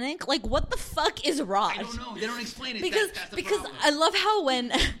Hispanic? Like, what the fuck is Rod? I don't know. They don't explain it. Because that's the problem. I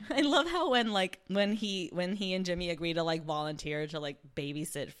love how when he and Jimmy agree to volunteer to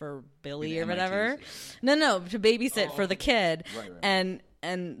babysit for Billy or whatever. Yeah. No, to babysit for the kid. Right.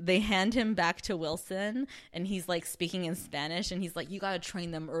 And they hand him back to Wilson, and he's speaking in Spanish, and he's like, "You gotta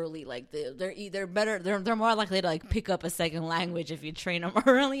train them early. They're better. They're more likely to pick up a second language if you train them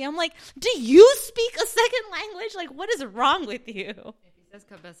early." I'm like, "Do you speak a second language? What is wrong with you?" If he says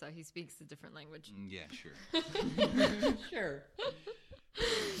cabeza, he speaks a different language. Yeah, sure. Sure.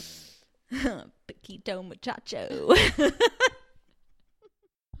 Paquito muchacho.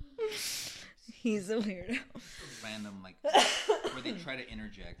 He's a weirdo. Random, where they try to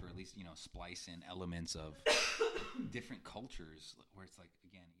interject or at least, splice in elements of different cultures, where it's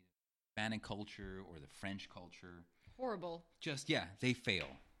again, Hispanic culture or the French culture. Horrible. Just, they fail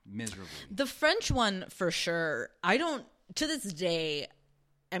miserably. The French one, for sure. I don't, to this day,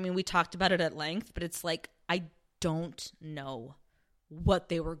 I mean, we talked about it at length, but it's I don't know what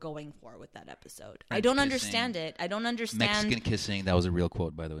they were going for with that episode. I don't understand it. I don't understand. Mexican kissing. That was a real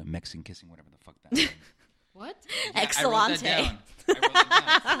quote, by the way. Mexican kissing, whatever the fuck that means. What? Yeah, Excellente. I wrote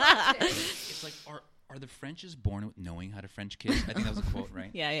that down. It's are the Frenches born knowing how to French kiss? I think that was a quote, right?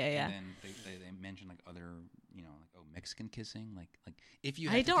 Yeah. And then they mentioned other, Mexican kissing. If you.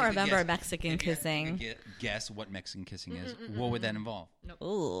 I don't remember Mexican kissing. Guess what Mexican kissing is? What would that involve? Nope.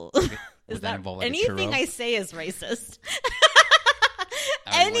 Ooh. Would that involve anything a churro? I say is racist?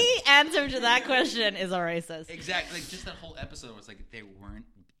 Any answer to that question is a racist. Exactly. Just that whole episode was they weren't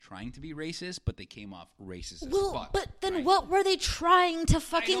trying to be racist, but they came off racist as fuck. But then right? what were they trying to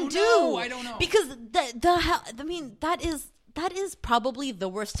fucking do? I don't know. Because that is probably the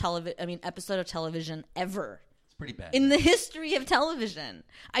worst episode of television ever. It's pretty bad. In the history of television.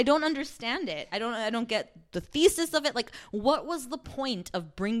 I don't understand it. I don't get the thesis of it. What was the point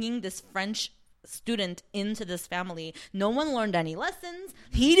of bringing this French student into this family. No one learned any lessons.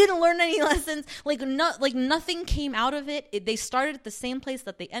 He didn't learn any lessons. Like nothing came out of it. They started at the same place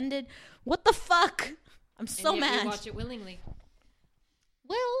that they ended. What the fuck? I'm so mad. We watch it willingly.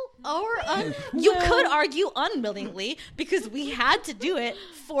 Well, or you could argue unwillingly because we had to do it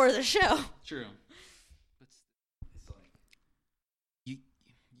for the show. True. But it's like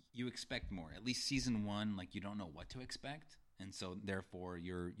you expect more. At least season 1, like you don't know what to expect, and so therefore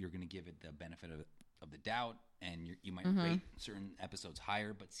you're going to give it the benefit of the doubt, and you might rate certain episodes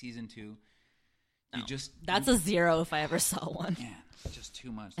higher. But season 2, That's a 0 if I ever saw one. Yeah, just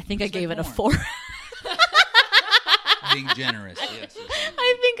too much. I think I gave it a more. 4. Being generous, yes.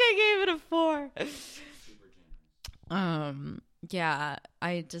 I think I gave it a 4. Yeah,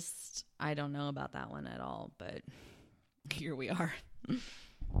 I don't know about that one at all, but here we are.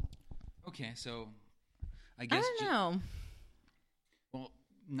 Okay, so I guess I don't know. Well,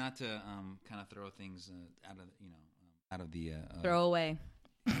 not to kind of throw things out of the Throw away.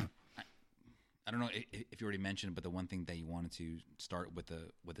 I don't know if you already mentioned, but the one thing that you wanted to start with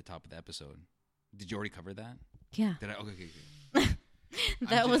the top of the episode. Did you already cover that? Yeah. Did I? Okay.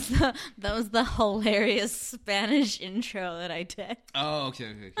 That was the hilarious Spanish intro that I did. Oh,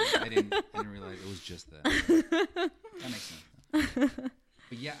 okay. I didn't realize it was just that. That makes sense.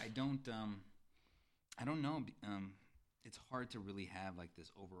 But yeah, I don't know. It's hard to really have like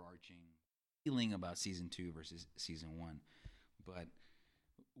this overarching feeling about season 2 versus season 1. But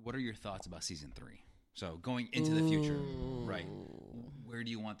what are your thoughts about season 3? So going into the future, right? Where do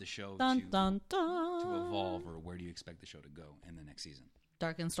you want the show to evolve, or where do you expect the show to go in the next season?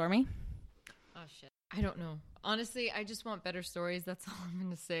 Dark and stormy. Oh shit! I don't know. Honestly, I just want better stories. That's all I'm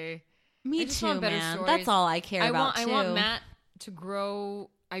gonna say. Me I just too, want better man. stories. That's all I care about. I want Matt to grow.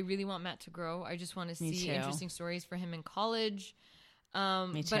 I really want Matt to grow. I just want to see too. interesting stories for him in college.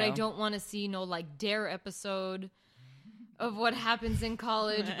 Me But I too. don't want to see no like Dare episode of what happens in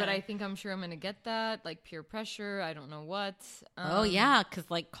college. But I'm sure I'm going to get that, like peer pressure. I don't know what. Oh yeah, because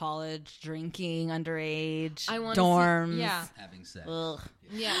like college, drinking, underage, I wanna dorms. see, yeah, Having sex. Ugh.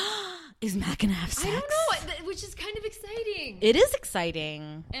 yeah. Is Matt gonna have sex? I don't know, which is kind of exciting. It is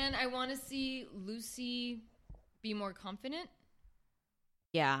exciting. And I want to see Lucy be more confident.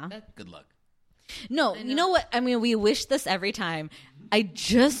 Yeah. Good luck. No, you know what? I mean, we wish this every time. I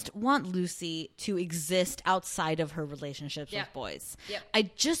just want Lucy to exist outside of her relationships with boys. Yep. I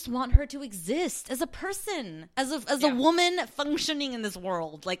just want her to exist as a person, as a woman functioning in this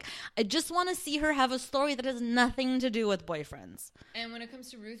world. Like, I just want to see her have a story that has nothing to do with boyfriends. And when it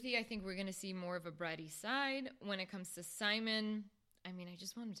comes to Ruthie, I think we're going to see more of a bratty side. When it comes to Simon, I mean, I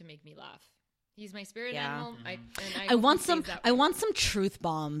just want him to make me laugh. He's my spirit animal. I want some truth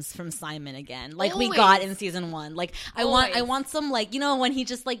bombs from Simon again, like we got in season 1. Like I want some, like, you know, when he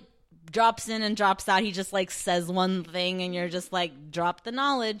just like drops in and drops out, he just like says one thing and you're just like, drop the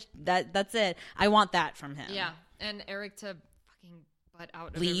knowledge. That's it. I want that from him. Yeah, and Eric to fucking butt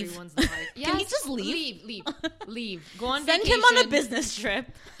out of Leave. everyone's life. Can he just leave? Leave. Go on Send vacation. him on a business trip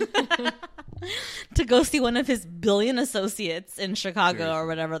to go see one of his billion associates in Chicago or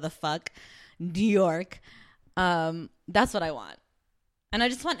whatever the fuck. New York. That's what I want. And I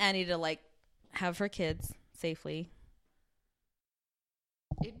just want Annie to like have her kids safely.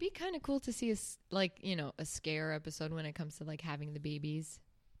 It'd be kind of cool to see a scare episode when it comes to like having the babies.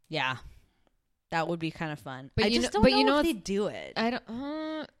 Yeah. That would be kind of fun. But I you just know- don't but you know know if they what's- do it. I don't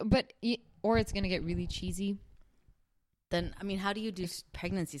or it's going to get really cheesy. Then I mean, how do you do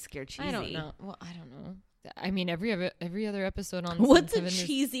pregnancy scare cheesy? I don't know. Well, I don't know. I mean, every other episode on What's a Seven is-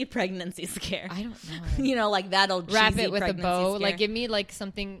 cheesy pregnancy scare? I don't know. You know, like that'll Wrap cheesy it with a pregnancy bow. scare. Like, give me like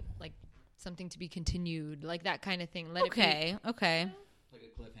something to be continued, like that kind of thing. Let it okay. Like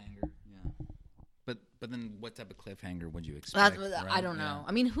a cliffhanger. Yeah. But then what type of cliffhanger would you expect? I don't know.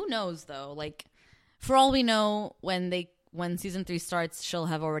 I mean, who knows though? Like, for all we know, when season 3 starts, she'll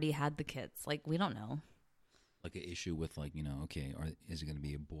have already had the kids. Like, we don't know. Like an issue with like, you know, okay, is it going to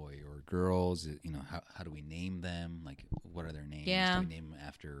be a boy or a girl? Is it, you know, how do we name them? Like, what are their names? Yeah. Do we name them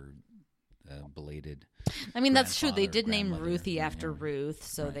after belated? I mean, that's true. They grandfather, did name grandmother, Ruthie right, after yeah. Ruth,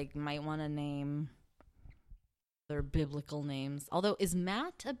 so Right. they might want to name their biblical names. Although, is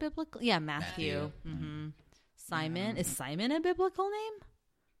Matt a biblical? Yeah, Matthew. Mm-hmm. Simon. Is Simon a biblical name?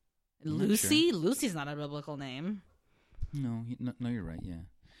 I'm not Lucy? Lucy's not a biblical name. No, you're right. Yeah,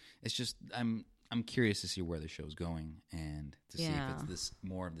 it's just I'm curious to see where the show's going and to see if it's this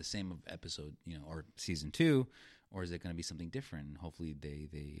more of the same of episode, you know, or season 2, or is it going to be something different? Hopefully, they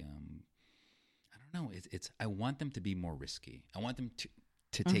I don't know. It's I want them to be more risky. I want them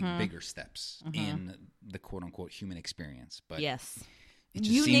to take bigger steps in the quote unquote human experience. But Yes. It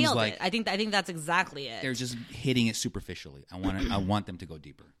just You seems nailed like it. I think that's exactly it. they're just hitting it superficially. I want them to go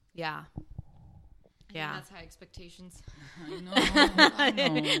deeper. Yeah. Yeah. That's high expectations. I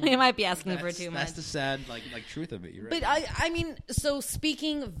know. They might be asking for too much. That's the sad like truth of it. You're right. But I mean, so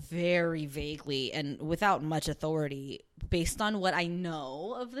speaking very vaguely and without much authority, based on what I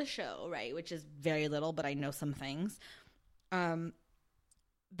know of the show, right, which is very little, but I know some things,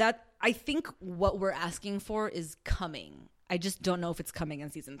 that I think what we're asking for is coming. I just don't know if it's coming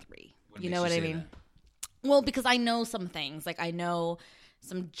in season 3. What You makes know what I say mean? that? Well, because I know some things. Like, I know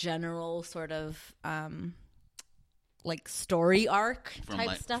some general sort of like story arc From, type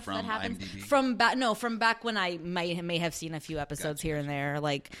like, stuff from that happens IMDb? from back when I may have seen a few episodes here and there.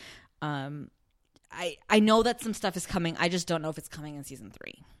 Like, I know that some stuff is coming. I just don't know if it's coming in season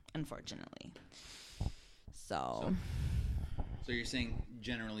 3, unfortunately. So you're saying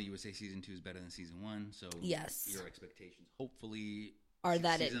generally you would say season 2 is better than season 1. So yes, your expectations hopefully are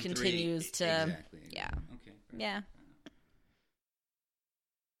that it season continues 3, to exactly. yeah. Okay. Yeah.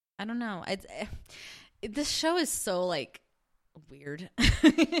 I don't know. This show is so like weird.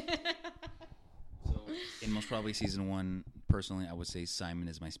 So in most probably season 1, personally, I would say Simon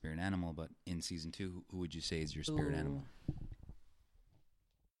is my spirit animal. But in season 2, who would you say is your spirit animal?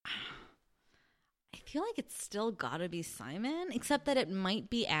 I feel like it's still gotta be Simon, except that it might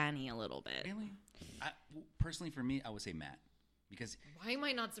be Annie a little bit. Really? Personally, for me, I would say Matt. Because Why am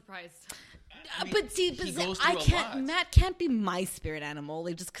I not surprised? I mean, but see, he but goes I through a can't. lot. Matt can't be my spirit animal,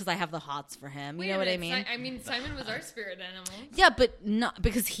 like just because I have the hots for him. You Wait know a what I minute, mean? Simon was our spirit animal. Yeah, but not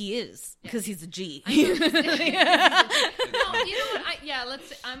because he is. Because he's a G. No, you know what?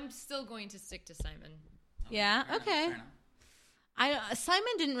 I'm still going to stick to Simon. Yeah. fair enough, Okay. fair enough.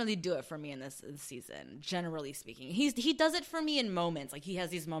 Simon didn't really do it for me in this season, generally speaking. He does it for me in moments. Like, he has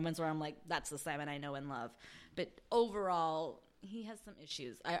these moments where I'm like, that's the Simon I know and love. But overall, he has some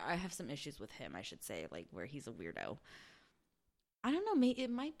issues. I have some issues with him, I should say, like where he's a weirdo. I don't know. Maybe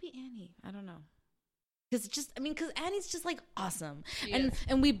it might be Annie. I don't know. Because Annie's just like awesome. She and is.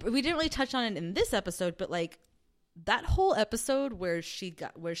 and we didn't really touch on it in this episode, but like that whole episode where she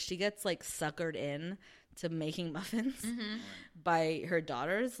gets like suckered in to making muffins by her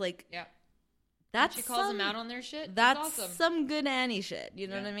daughters, like Yeah. that's She calls them out on their shit. That's awesome. some good Annie shit. You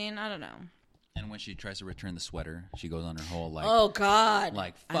know Yeah. what I mean? I don't know. And when she tries to return the sweater, she goes on her whole like, Oh God!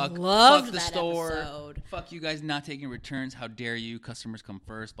 like I fuck loved the that store, episode. fuck you guys not taking returns. How dare you? Customers come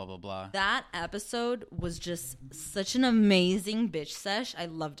first. Blah blah blah. That episode was just such an amazing bitch sesh. I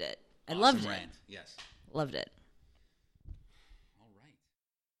loved it. I loved Awesome it. rant. Yes. Loved it. All right.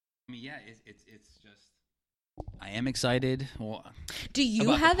 I mean, yeah, it's just. I am excited. Well, Do you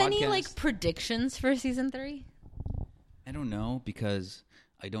about the have any like podcast. predictions for season 3? I don't know because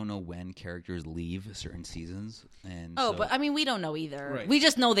I don't know when characters leave certain seasons, and Oh, so- but I mean, we don't know either. Right. We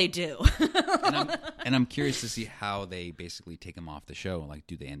just know they do. and I'm curious to see how they basically take them off the show. Like,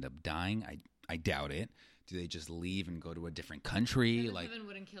 do they end up dying? I doubt it. Do they just leave and go to a different country? Like, Heaven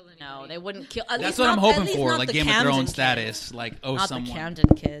wouldn't kill anybody. No, they wouldn't kill. that's what I'm hoping for. Like Game of Thrones status. Like, oh, Not the someone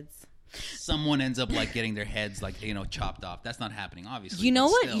Camden kids. someone ends up like getting their heads like chopped off. That's not happening, obviously. You know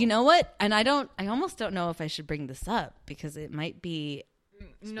but what? still. You know what? And I almost don't know if I should bring this up because it might be.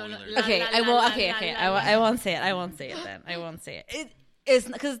 No, no. Spoilers. Okay, I will. Okay. I won't say it. I won't say it then. I won't say it. It's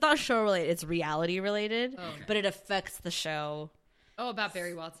because it's not show related. It's reality related, but it affects the show. Oh, about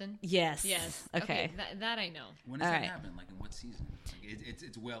Barry Watson? Yes. Yes. Okay. That I know. When does All that right. happen? Like in what season? Like,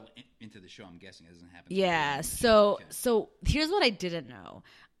 it's well into the show. I'm guessing it doesn't happen. Yeah. in the show. So Okay. so here's what I didn't know.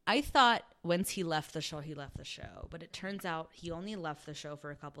 I thought once he left the show, he left the show, but it turns out he only left the show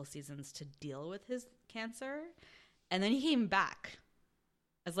for a couple seasons to deal with his cancer, and then he came back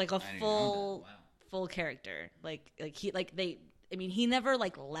as like a didn't know that. Wow. full character. He never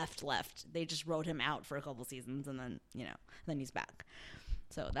like left. They just wrote him out for a couple seasons, and then he's back.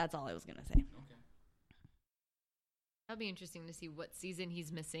 So that's all I was gonna say. That'll be interesting to see what season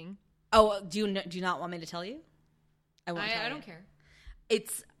he's missing. Oh, do you not want me to tell you? I won't. tell I you. don't care.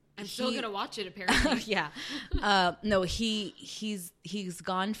 It's. I'm still he- gonna watch it. Apparently. Yeah. No, he's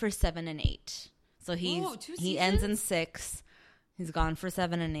gone for 7 and 8. So Whoa, 2 he ends in seasons? 6. He's gone for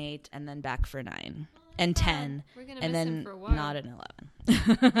 7 and 8, and then back for 9 and 10, We're gonna and miss then him for a while. not in 11.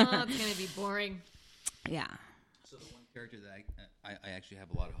 Oh, it's gonna be boring. Yeah. So the one character that I actually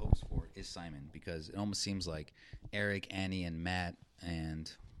have a lot of hopes for is Simon, because it almost seems like Eric, Annie, and Matt,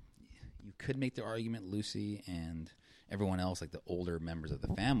 and you could make the argument Lucy and everyone else, like the older members of the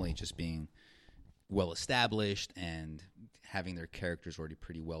family, just being well established and having their characters already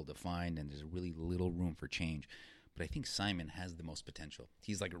pretty well defined, and there's really little room for change. But I think Simon has the most potential.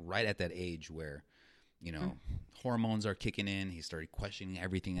 He's like right at that age where hormones are kicking in. He started questioning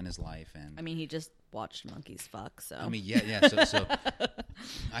everything in his life, and I mean, he just watched monkeys fuck. So I mean, yeah. So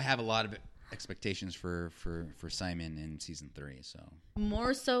I have a lot of expectations for Simon in season 3. So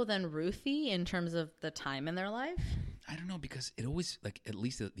more so than Ruthie in terms of the time in their life. I don't know, because it always, like, at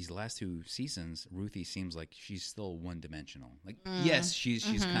least these last 2 seasons, Ruthie seems like she's still one-dimensional. Like, yes, she's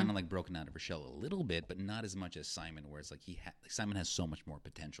kind of like broken out of her shell a little bit, but not as much as Simon, where it's like Simon has so much more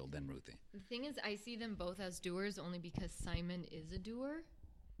potential than Ruthie. The thing is, I see them both as doers only because Simon is a doer.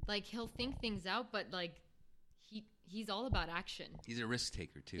 Like, he'll think things out, but like he's all about action. He's a risk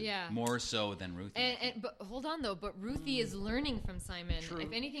taker too. Yeah, more so than Ruthie. But hold on though. But Ruthie is learning from Simon. True,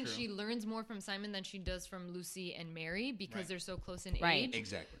 if anything, true. she learns more from Simon than she does from Lucy and Mary because Right. they're so close in Right. age.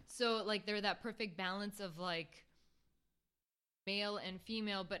 Exactly. So like they're that perfect balance of like male and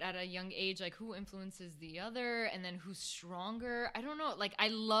female, but at a young age, like who influences the other, and then who's stronger. I don't know. Like I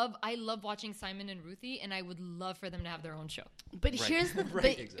love watching Simon and Ruthie, and I would love for them to have their own show. But Right. here's the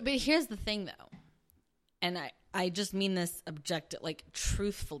Right, exactly. but here's the thing though, and I just mean this like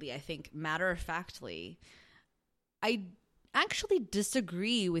truthfully. I think matter of factly, I actually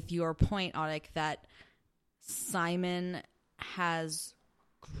disagree with your point, Audic, that Simon has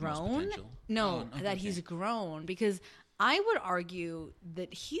grown. potential? No, Oh, that okay. he's grown, because I would argue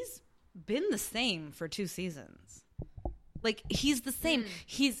that he's been the same for 2 seasons. Like he's the same.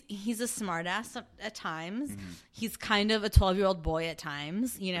 He's a smartass at times. He's kind of a 12-year-old boy at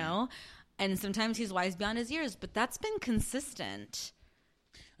times, you know, and sometimes he's wise beyond his years. But that's been consistent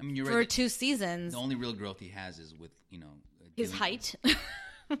I mean, you're for right. 2 seasons. The only real growth he has is with His dealing- height.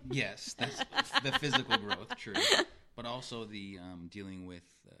 Yes, that's the physical growth, true, but also the dealing with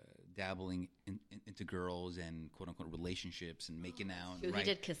dabbling into girls and quote unquote relationships and making out. He right?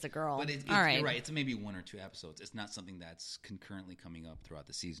 did kiss a girl. But All right. you're right. It's maybe 1 or 2 episodes. It's not something that's concurrently coming up throughout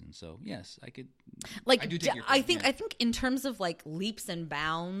the season. So yes, I could. Like I do take your I point, think yeah. I think in terms of like leaps and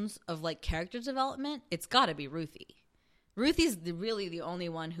bounds of like character development, it's got to be Ruthie. Ruthie's really the only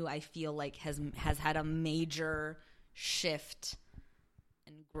one who I feel like has had a major shift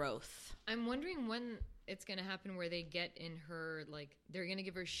and growth. I'm wondering when it's going to happen where they get in her, like, they're going to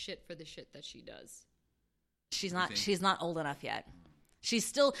give her shit for the shit that she does. She's think? not old enough yet. She's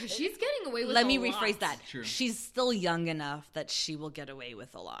still She's getting away with Let a me lot. rephrase that. True. She's still young enough that she will get away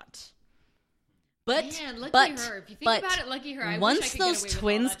with a lot. But Man, lucky but her. If you think but about it, lucky her. I wish I once could get those away with all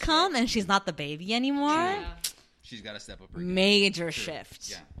twins that come shit. and she's not the baby anymore, Yeah. She's got to step up her game. major True. shift.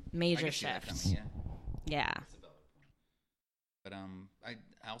 Yeah. I Major can see that shift. coming, yeah. Yeah. But I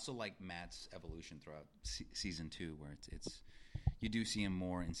also like Matt's evolution throughout season 2, where it's you do see him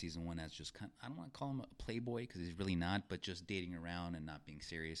more in season 1 as just I don't want to call him a playboy because he's really not, but just dating around and not being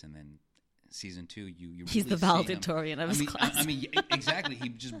serious. And then season 2, you He's really the see him- valedictorian of his class. I mean, exactly. He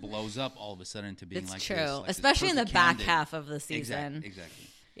just blows up all of a sudden to being It's like true, this, like this especially in the perfect back candidate. half of the season. Exactly.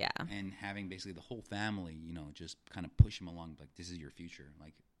 Yeah. And having basically the whole family, just kind of push him along, like this is your future,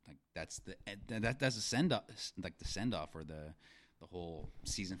 like that's that's a send off, like the send off or the whole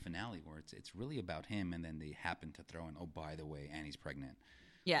season finale, where it's really about him, and then they happen to throw in, oh, by the way, Annie's pregnant.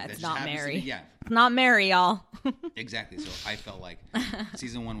 Yeah, That it's just not happens to Mary. be- yeah, It's not Mary, y'all. exactly. So I felt like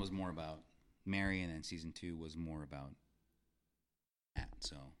season 1 was more about Mary, and then season 2 was more about Matt.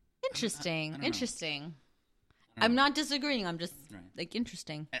 So Interesting. I don't know. Interesting. I don't I'm know. not disagreeing. I'm just Right. like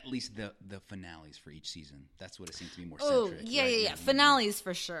interesting. At least the finales for each season. That's what it seems to be more Oh, centric. yeah, right? yeah, yeah. Finales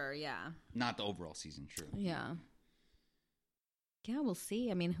for sure. Yeah. Not the overall season, true. Yeah. Yeah, we'll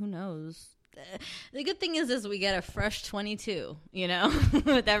see. I mean, who knows? The good thing is we get a fresh 22,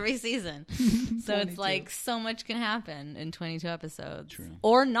 with every season. So it's like so much can happen in 22 episodes. True.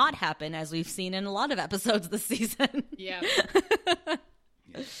 Or not happen, as we've seen in a lot of episodes this season. Yeah.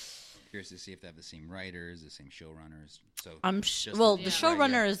 Yeah. Curious to see if they have the same writers, the same showrunners. So I'm just the Right,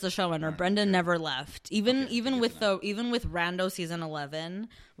 showrunner yeah. is the showrunner. Right, Brendan sure. never left. Even Okay, even good with to know. even with Rando season 11,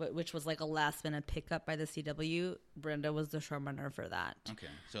 which was like a last minute pickup by the CW, Brenda was the showrunner for that. Okay,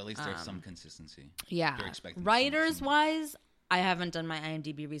 so at least there's some consistency. Yeah. They're expecting Writers some- wise, I haven't done my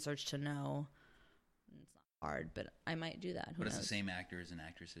IMDb research to know. It's not hard, but I might do that. Who But it's knows? the same actors and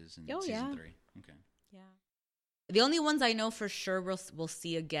actresses in Oh, season yeah. 3. Okay. Yeah. The only ones I know for sure we'll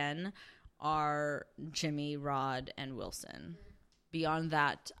see again are Jimmy, Rod, and Wilson. Beyond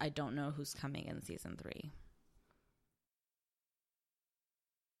that, I don't know who's coming in season 3.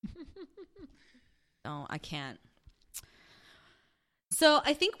 No, I can't. So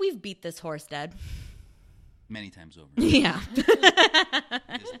I think we've beat this horse dead. Many times over. Yeah.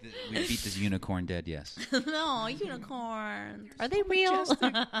 We beat this unicorn dead, yes. No, unicorns. Are they real?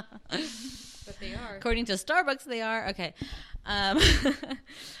 But they are. According to Starbucks, they are. Okay.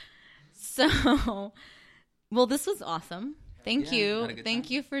 So, well, this was awesome. Thank Yeah, you. had a good Thank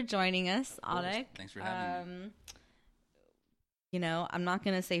time. you for joining us, Alec. Thanks for having me. You know, I'm not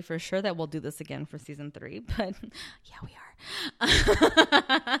going to say for sure that we'll do this again for season 3, but yeah, we are.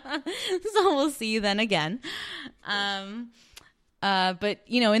 So we'll see you then again. But,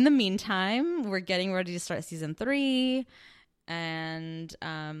 you know, in the meantime, we're getting ready to start season 3. And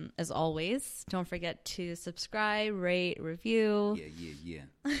as always, don't forget to subscribe, rate, review. Yeah.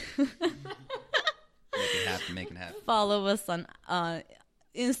 Make it happen. Follow us on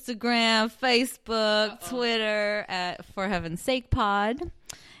Instagram, Facebook, Twitter at For Heaven's Sake Pod.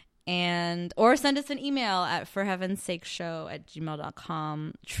 Or send us an email at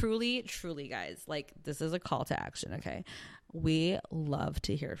forheavensakeshow@gmail.com. Truly, guys, like, this is a call to action, okay? We love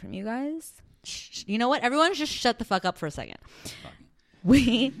to hear from you guys. You know what? Everyone just shut the fuck up for a second.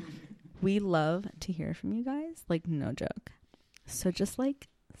 We love to hear from you guys. Like, no joke. So just, like,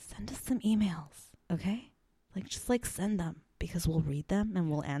 send us some emails, okay? Like, just, like, send them, because we'll read them and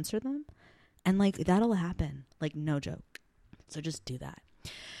we'll answer them. And, like, that'll happen. Like, no joke. So just do that.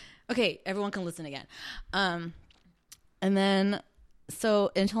 Okay, everyone can listen again. And then, so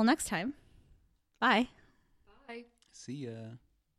until next time, bye. Bye. See ya.